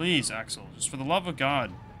 Please, Axel. Just for the love of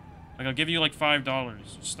God. Like, I'll give you like $5.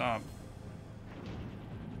 Just stop.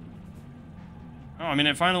 Oh, I mean,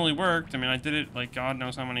 it finally worked. I mean, I did it like God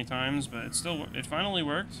knows how many times, but it finally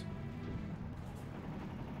worked.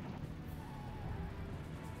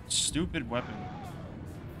 Stupid weapon.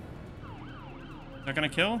 Is that gonna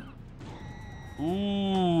kill?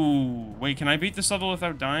 Ooh. Wait, can I beat this level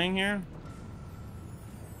without dying here?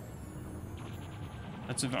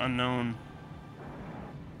 That's an unknown.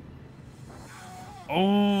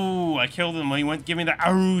 Oh, I killed him when he went give me the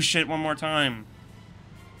oh shit one more time.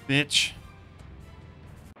 Bitch.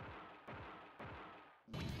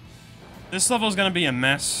 This level is gonna be a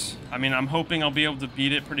mess. I mean, I'm hoping I'll be able to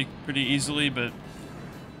beat it pretty easily, but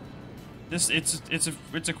it's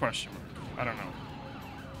a question mark. I don't know.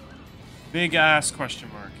 Big ass question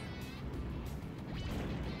mark.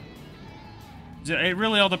 It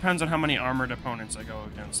really all depends on how many armored opponents I go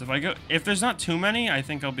against. If there's not too many, I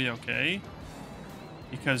think I'll be okay.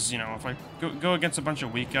 Because, you know, if I go against a bunch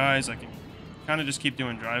of weak guys, I can kind of just keep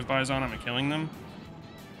doing drive-bys on them and killing them.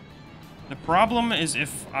 The problem is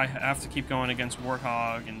if I have to keep going against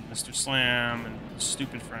Warthog and Mr. Slam and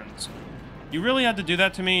stupid friends. You really had to do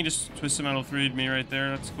that to me, just Twisted Metal 3'd me right there,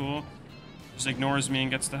 that's cool. Just ignores me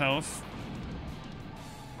and gets the health.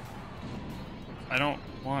 I don't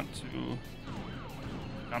want to...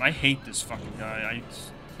 God, I hate this fucking guy. I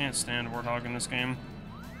can't stand Warthog in this game.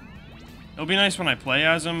 It'll be nice when I play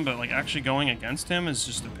as him, but like actually going against him is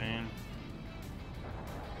just a pain.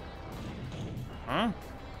 Huh?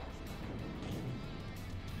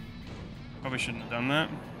 Probably shouldn't have done that.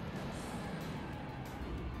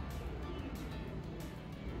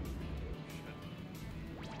 Shit.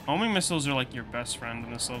 Homing missiles are like your best friend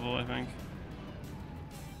in this level, I think.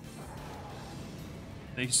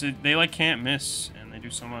 They like can't miss, and they do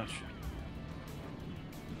so much.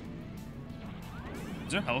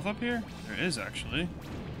 Is there health up here? There is, actually.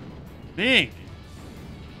 Big!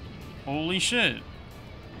 Holy shit.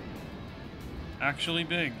 Actually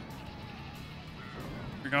big.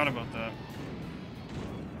 Forgot about that.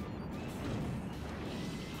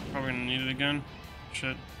 Probably gonna need it again.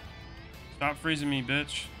 Shit. Stop freezing me,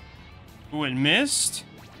 bitch. Ooh, it missed?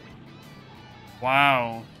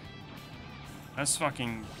 Wow. That's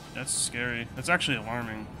fucking... That's scary. That's actually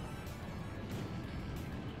alarming.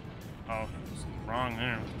 Oh, wrong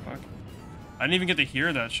there. What the fuck? I didn't even get to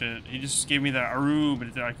hear that shit. He just gave me that Aru,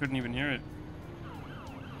 but I couldn't even hear it.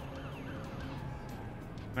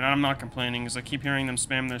 But I'm not complaining, because I keep hearing them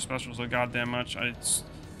spam their specials so goddamn much. It's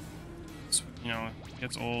you know, it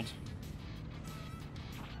gets old.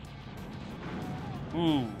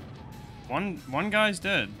 Ooh. One guy's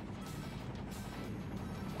dead.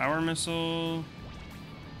 Power missile.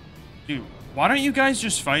 Dude, why don't you guys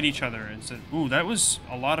just fight each other instead? Ooh, that was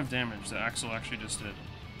a lot of damage that Axel actually just did.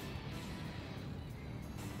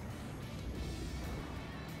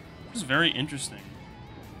 This is very interesting.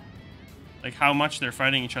 Like how much they're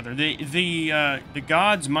fighting each other. The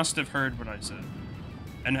gods must have heard what I said,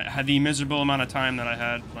 and had the miserable amount of time that I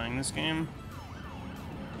had playing this game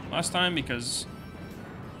last time. Because,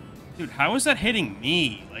 dude, how is that hitting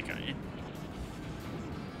me? Like,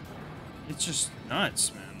 it's just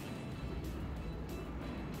nuts, man.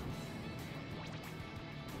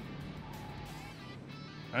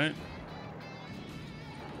 Right?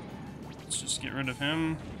 Let's just get rid of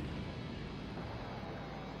him.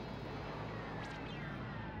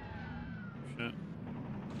 Shit.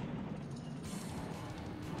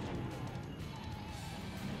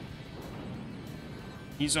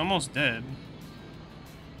 He's almost dead.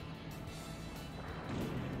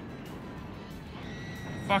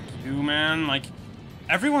 Fuck you, man. Like,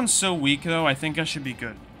 everyone's so weak, though, I think I should be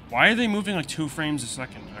good. Why are they moving like 2 frames a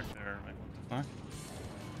second back there? Like, what the fuck?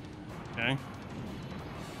 Okay.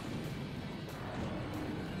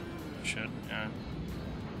 Shit, yeah.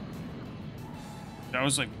 That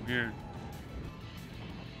was, like, weird.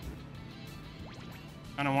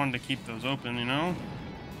 Kinda wanted to keep those open, you know?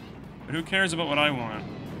 But who cares about what I want?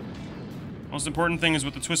 Most important thing is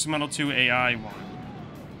what the Twisted Metal 2 AI want.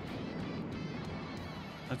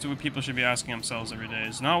 That's what people should be asking themselves every day.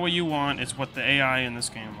 It's not what you want, it's what the AI in this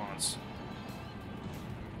game wants.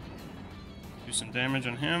 Do some damage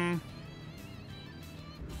on him.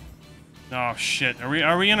 Oh shit.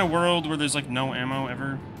 Are we in a world where there's like no ammo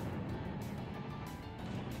ever?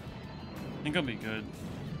 I think I'll be good.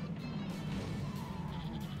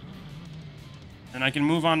 And I can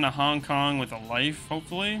move on to Hong Kong with a life,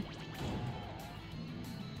 hopefully.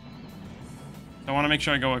 I want to make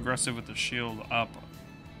sure I go aggressive with the shield up.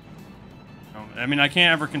 I mean, I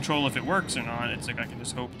can't ever control if it works or not. It's like I can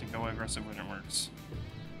just hope to go aggressive when it works.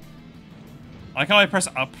 I like how I press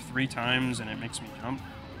up 3 times and it makes me jump.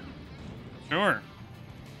 Sure.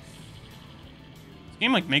 This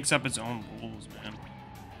game, like, makes up its own rules, man.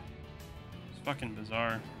 It's fucking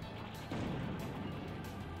bizarre.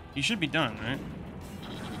 He should be done, right?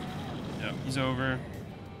 Yep, he's over.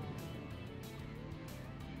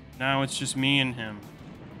 Now it's just me and him.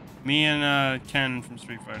 Me and Ken from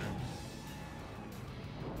Street Fighter.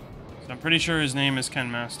 So I'm pretty sure his name is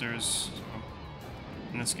Ken Masters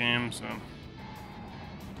in this game, so...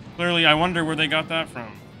 Clearly, I wonder where they got that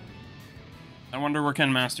from. I wonder where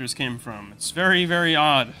Ken Masters came from. It's very, very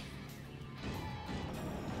odd.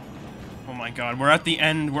 Oh my god, we're at the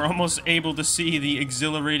end. We're almost able to see the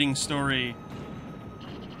exhilarating story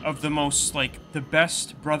of the most, like, the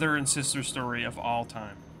best brother and sister story of all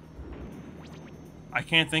time. I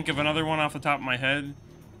can't think of another one off the top of my head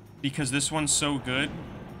because this one's so good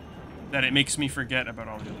that it makes me forget about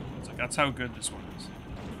all the other ones. Like, that's how good this one is.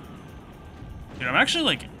 Dude, I'm actually,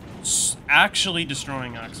 like, actually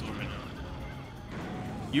destroying Axel right now.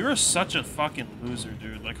 You're such a fucking loser,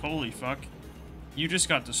 dude. Like, holy fuck. You just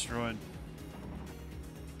got destroyed.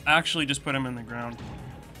 Actually just put him in the ground.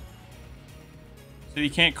 So he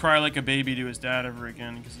can't cry like a baby to his dad ever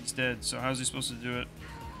again because he's dead. So how's he supposed to do it?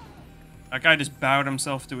 That guy just bowed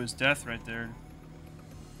himself to his death right there.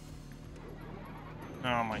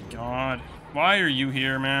 Oh my god. Why are you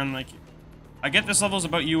here, man? Like, I get this level's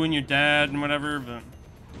about you and your dad and whatever, but...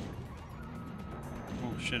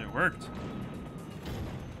 Oh shit, it worked.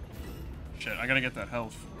 Shit, I gotta get that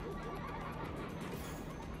health.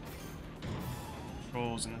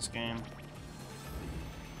 Controls in this game.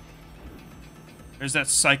 There's that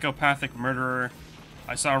psychopathic murderer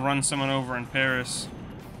I saw run someone over in Paris.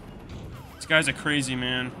 This guy's a crazy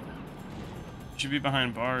man. He should be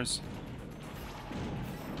behind bars.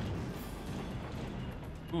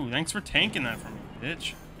 Ooh, thanks for tanking that for me,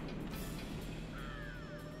 bitch.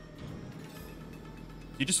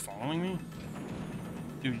 You just following me?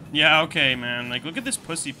 Dude, yeah, okay, man. Like, look at this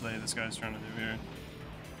pussy play this guy's trying to do here.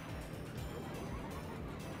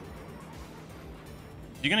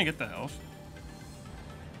 You gonna get the health?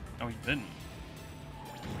 Oh, he didn't.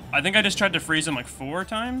 I think I just tried to freeze him like 4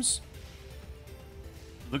 times.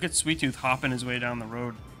 Look at Sweet Tooth hopping his way down the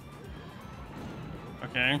road.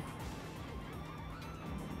 Okay.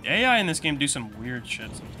 The AI in this game do some weird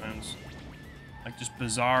shit sometimes. Like, just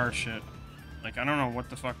bizarre shit. Like, I don't know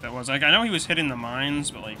what the fuck that was. Like, I know he was hitting the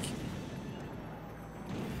mines, but, like...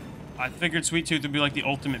 I figured Sweet Tooth would be, like, the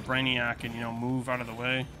ultimate brainiac and, you know, move out of the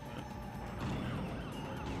way. But...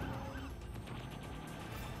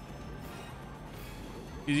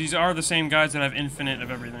 These are the same guys that have infinite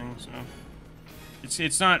of everything, so...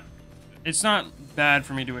 It's not bad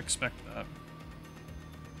for me to expect that.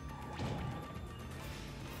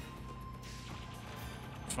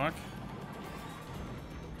 Fuck.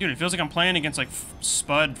 Dude, it feels like I'm playing against, like,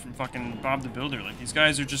 Spud from fucking Bob the Builder. Like, these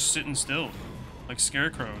guys are just sitting still. Like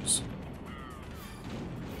scarecrows.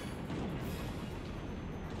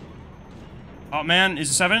 Oh, man. Is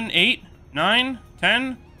it 7, 8, 9,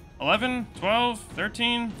 10, 11, 12,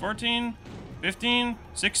 13, 14, 15,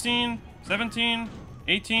 16, 17,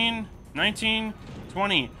 18, 19,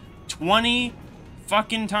 20. 20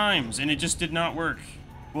 fucking times, and it just did not work.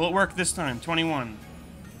 Will it work this time? 21.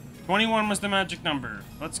 21 was the magic number.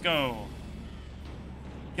 Let's go.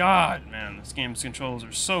 God, man, this game's controls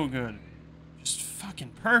are so good. Just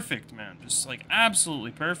fucking perfect, man. Just, like,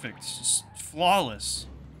 absolutely perfect. Just flawless.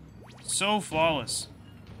 So flawless.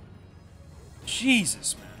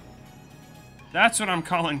 Jesus, man. That's what I'm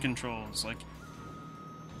calling controls. Like,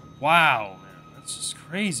 wow, man. That's just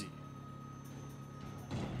crazy.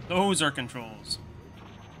 Those are controls.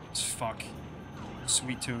 Just fuck.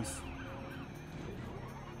 Sweet Tooth.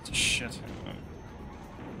 Shit.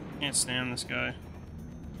 Can't stand this guy.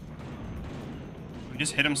 He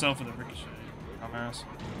just hit himself with a ricochet. Dumbass.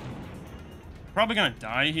 Probably gonna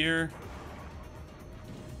die here.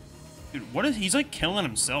 Dude, what is he's like killing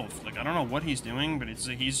himself? Like, I don't know what he's doing, but it's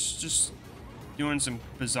he's just doing some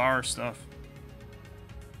bizarre stuff.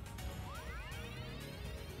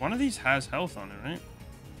 One of these has health on it, right?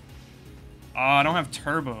 I don't have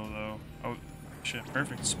turbo though. Oh shit,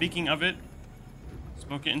 perfect. Speaking of it,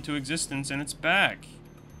 spoke it into existence and it's back.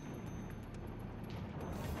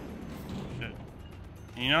 Shit.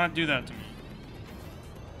 Can you not do that to me?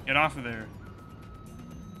 Get off of there.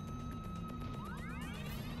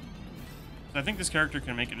 I think this character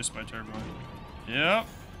can make it just by turbo. Yep.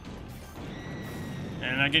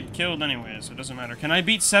 And I get killed anyway, so it doesn't matter. Can I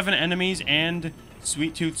beat 7 enemies and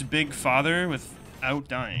Sweet Tooth's big father without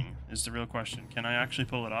dying? Is the real question. Can I actually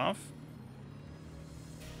pull it off?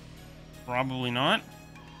 Probably not.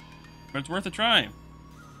 But it's worth a try.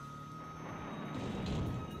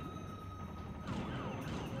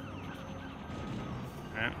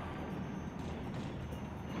 Okay.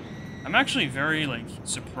 I'm actually very, like,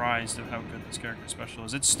 surprised at how good this character special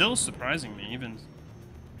is. It's still surprising me, even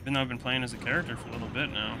though I've been playing as a character for a little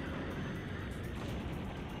bit now.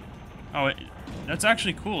 Oh, that's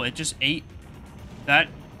actually cool. It just ate... That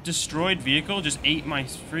destroyed vehicle just ate my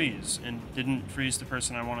freeze and didn't freeze the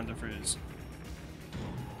person I wanted to freeze.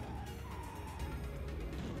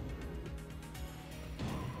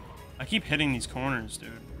 I keep hitting these corners, dude.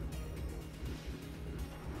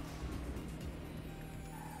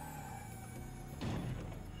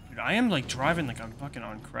 Dude, I am like driving like I'm fucking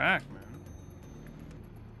on crack, man.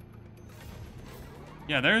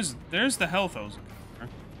 Yeah, there's the health I was looking for.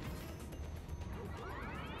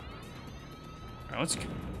 Alright, let's...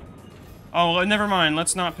 Oh, well, never mind.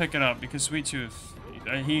 Let's not pick it up, because Sweet Tooth,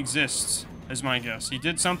 he exists, is my guess. He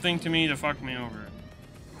did something to me to fuck me over.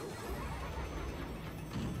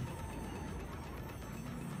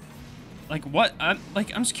 Like, what? I'm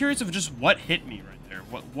just curious of just what hit me right there.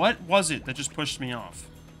 What was it that just pushed me off?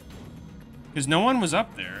 Because no one was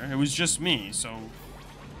up there. It was just me, so...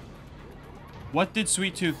 What did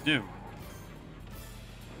Sweet Tooth do?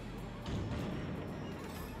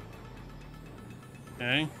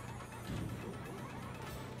 Okay.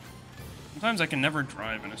 Sometimes I can never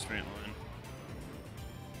drive in a straight line.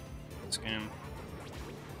 This game.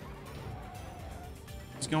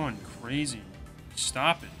 He's going crazy.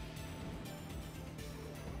 Stop it.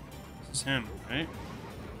 This is him, right?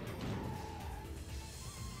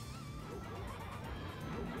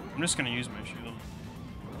 I'm just gonna use my shield.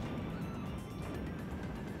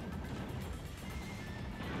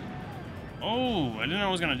 Oh, I didn't know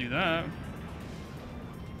I was gonna do that.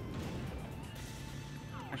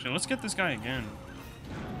 Actually, let's get this guy again.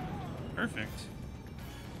 Perfect.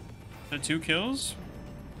 Is that 2 kills?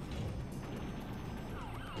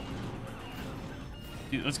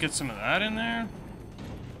 Dude, let's get some of that in there.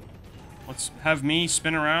 Let's have me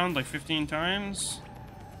spin around like 15 times.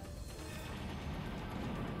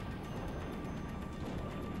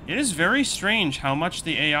 It is very strange how much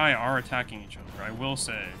the AI are attacking each other, I will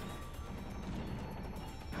say.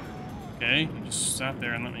 Okay, you just sat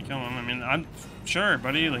there and let me kill him. I mean, I'm sure,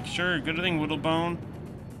 buddy. Like, sure, good thing, Whittlebone.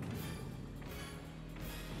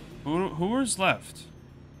 Who is left?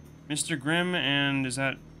 Mr. Grimm and is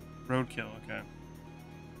that Roadkill? Okay.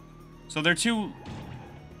 So they're two.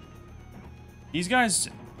 These guys,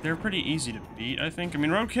 they're pretty easy to beat, I think. I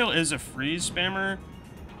mean, Roadkill is a freeze spammer,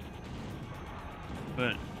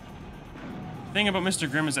 but the thing about Mr.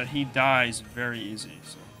 Grimm is that he dies very easy.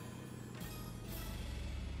 So.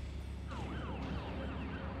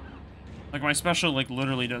 Like, my special, like,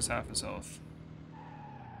 literally does half his health.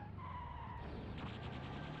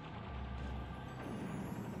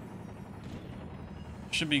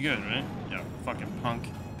 Should be good, right? Yeah, fucking punk.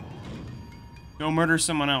 Go murder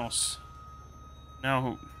someone else. Now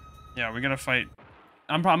who? Yeah, we gotta fight.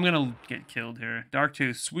 I'm gonna get killed here.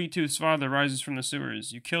 Darktooth, Sweet Tooth's father rises from the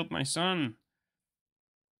sewers. You killed my son.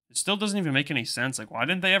 It still doesn't even make any sense. Like, why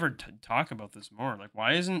didn't they ever talk about this more? Like,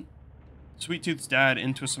 why isn't Sweet Tooth's dad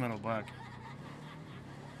in Twisted Metal Black?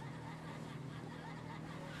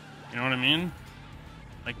 You know what I mean?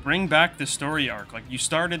 Like, bring back the story arc. Like, you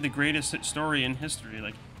started the greatest story in history.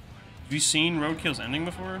 Like, have you seen Roadkill's ending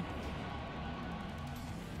before?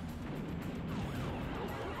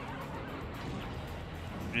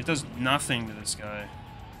 It does nothing to this guy.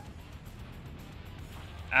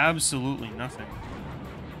 Absolutely nothing.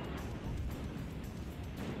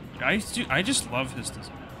 I just love his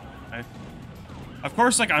design. Of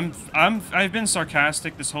course, like, I've been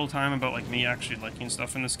sarcastic this whole time about, like, me actually liking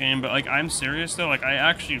stuff in this game, but, like, I'm serious, though. Like, I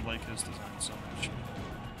actually like his design so much.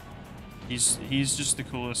 He's just the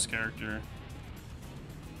coolest character.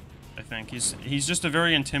 I think. He's just a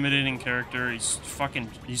very intimidating character. He's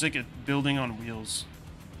like a building on wheels.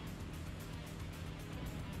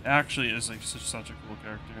 Actually is, like, such a cool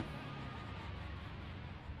character.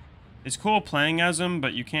 It's cool playing as him,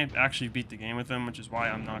 but you can't actually beat the game with him, which is why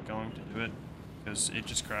I'm not going to do it. Because it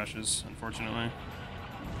just crashes, unfortunately.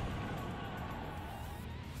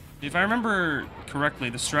 If I remember correctly,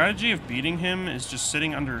 the strategy of beating him is just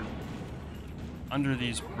sitting under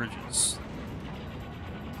these bridges.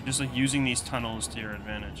 Just like using these tunnels to your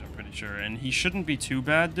advantage, I'm pretty sure. And he shouldn't be too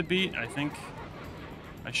bad to beat. I think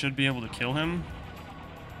I should be able to kill him.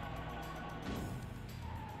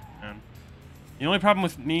 Man. The only problem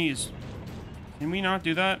with me is, can we not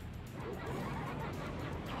do that?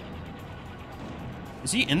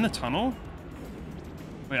 Is he in the tunnel?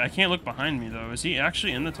 Wait, I can't look behind me, though. Is he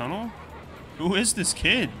actually in the tunnel? Who is this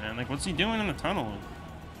kid, man? Like, what's he doing in the tunnel?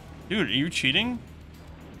 Dude, are you cheating?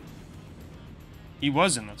 He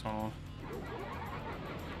was in the tunnel.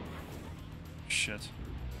 Shit.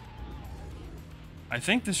 I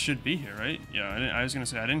think this should be here, right? Yeah, I was gonna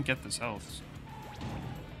say, I didn't get this health. So.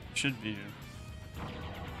 It should be here.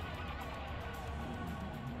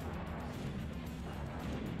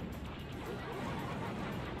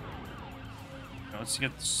 Let's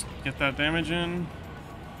get that damage in.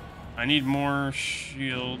 I need more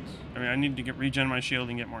shield. I mean, I need to regen my shield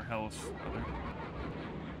and get more health.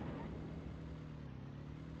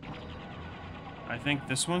 I think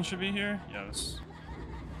this one should be here. Yeah, this.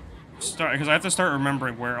 Start because I have to start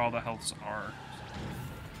remembering where all the healths are.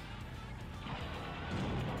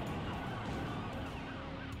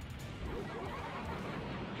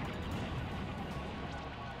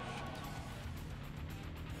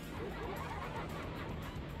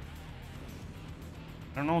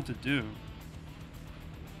 I don't know what to do.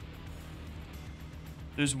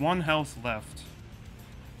 There's one health left.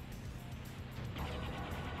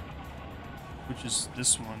 Which is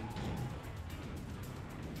this one.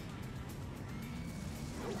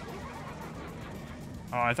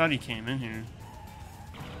 Oh, I thought he came in here.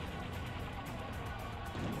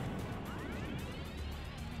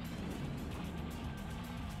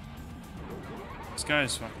 This guy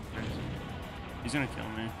is fucking crazy. He's gonna kill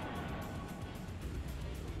me.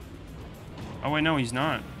 Oh wait, no, he's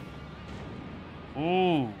not.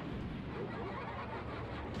 Oh.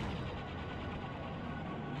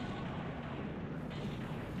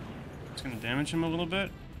 It's gonna damage him a little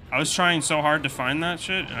bit. I was trying so hard to find that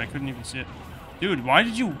shit, and I couldn't even see it. Dude, why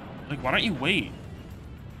did you... Like, why don't you wait?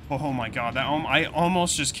 Oh my god, that I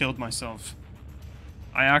almost just killed myself.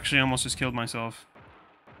 I actually almost just killed myself.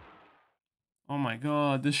 Oh my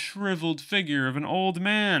god, the shriveled figure of an old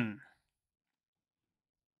man.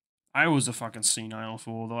 I was a fucking senile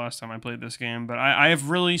fool the last time I played this game, but I have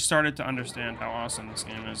really started to understand how awesome this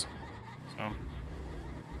game is. So,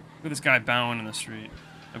 look at this guy bowing in the street.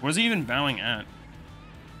 Like, what's he even bowing at?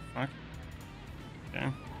 Fuck. Okay.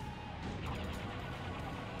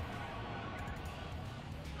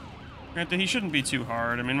 Granted, he shouldn't be too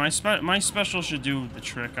hard. I mean, my special should do the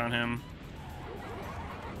trick on him.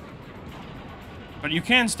 But you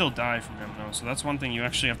can still die from him, though, so that's one thing you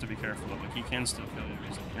actually have to be careful of. Like, he can still kill you.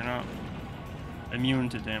 You're not immune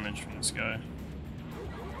to damage from this guy.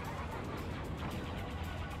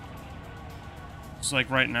 It's like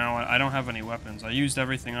right now, I don't have any weapons. I used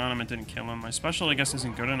everything on him, it didn't kill him. My special, I guess,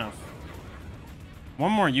 isn't good enough.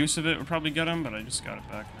 One more use of it would probably get him, but I just got it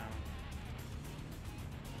back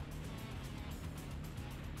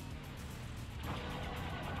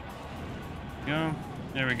now. Go.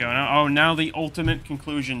 There we go. Now, oh, now the ultimate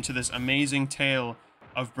conclusion to this amazing tale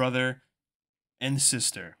of brother and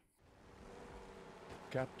sister.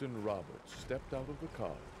 Captain Roberts stepped out of the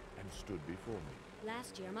car and stood before me.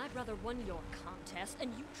 Last year, my brother won your contest,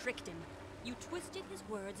 and you tricked him. You twisted his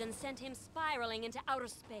words and sent him spiraling into outer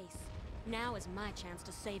space. Now is my chance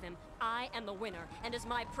to save him. I am the winner, and as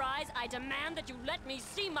my prize, I demand that you let me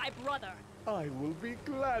see my brother. I will be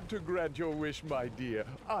glad to grant your wish, my dear.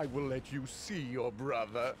 I will let you see your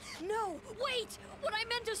brother. No, wait! What I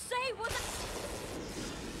meant to say was...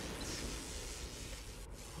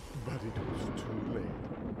 But it was too late.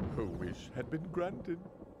 Her wish had been granted.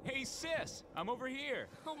 Hey, sis! I'm over here!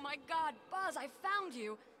 Oh my god, Buzz, I found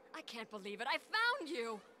you! I can't believe it, I found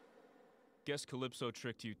you! Guess Calypso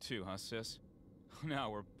tricked you too, huh, sis? Now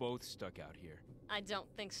we're both stuck out here. I don't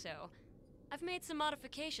think so. I've made some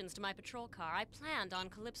modifications to my patrol car. I planned on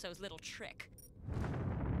Calypso's little trick.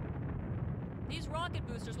 These rocket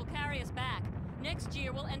boosters will carry us back. Next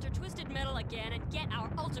year, we'll enter Twisted Metal again and get our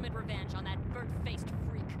ultimate revenge on that burnt-faced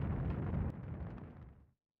freak.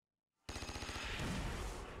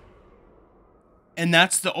 And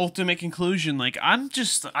that's the ultimate conclusion. Like, I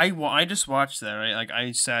just watched that, right? Like,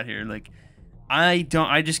 I sat here, like, I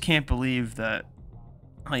just can't believe that,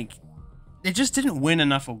 like, it just didn't win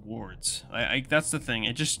enough awards. That's the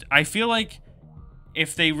thing. I feel like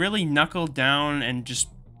if they really knuckled down and just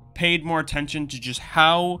paid more attention to just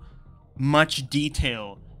how much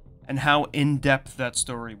detail and how in-depth that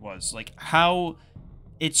story was, like, how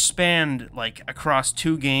it spanned, like, across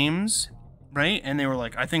 2 games, right? And they were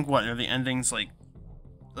like, I think, what, are the endings, like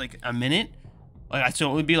a minute? Like, so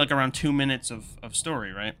it would be like around 2 minutes of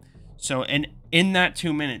story, right? So, and in that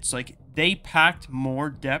 2 minutes, like, they packed more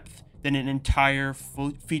depth than an entire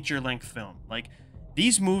full feature-length film. Like,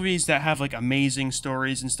 these movies that have, like, amazing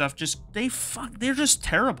stories and stuff, they're just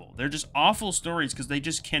terrible. They're just awful stories because they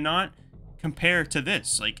just cannot compare to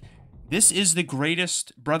this. Like, this is the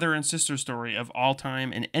greatest brother and sister story of all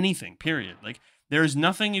time in anything, period. Like, there's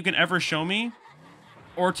nothing you can ever show me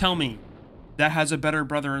or tell me that has a better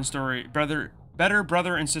brother and sister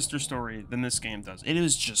story than this game does. It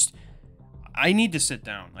is just, I need to sit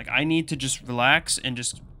down. Like, I need to just relax and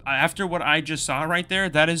just, after what I just saw right there,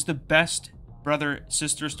 that is the best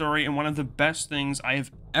brother-sister story and one of the best things I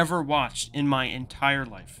have ever watched in my entire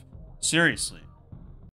life. Seriously.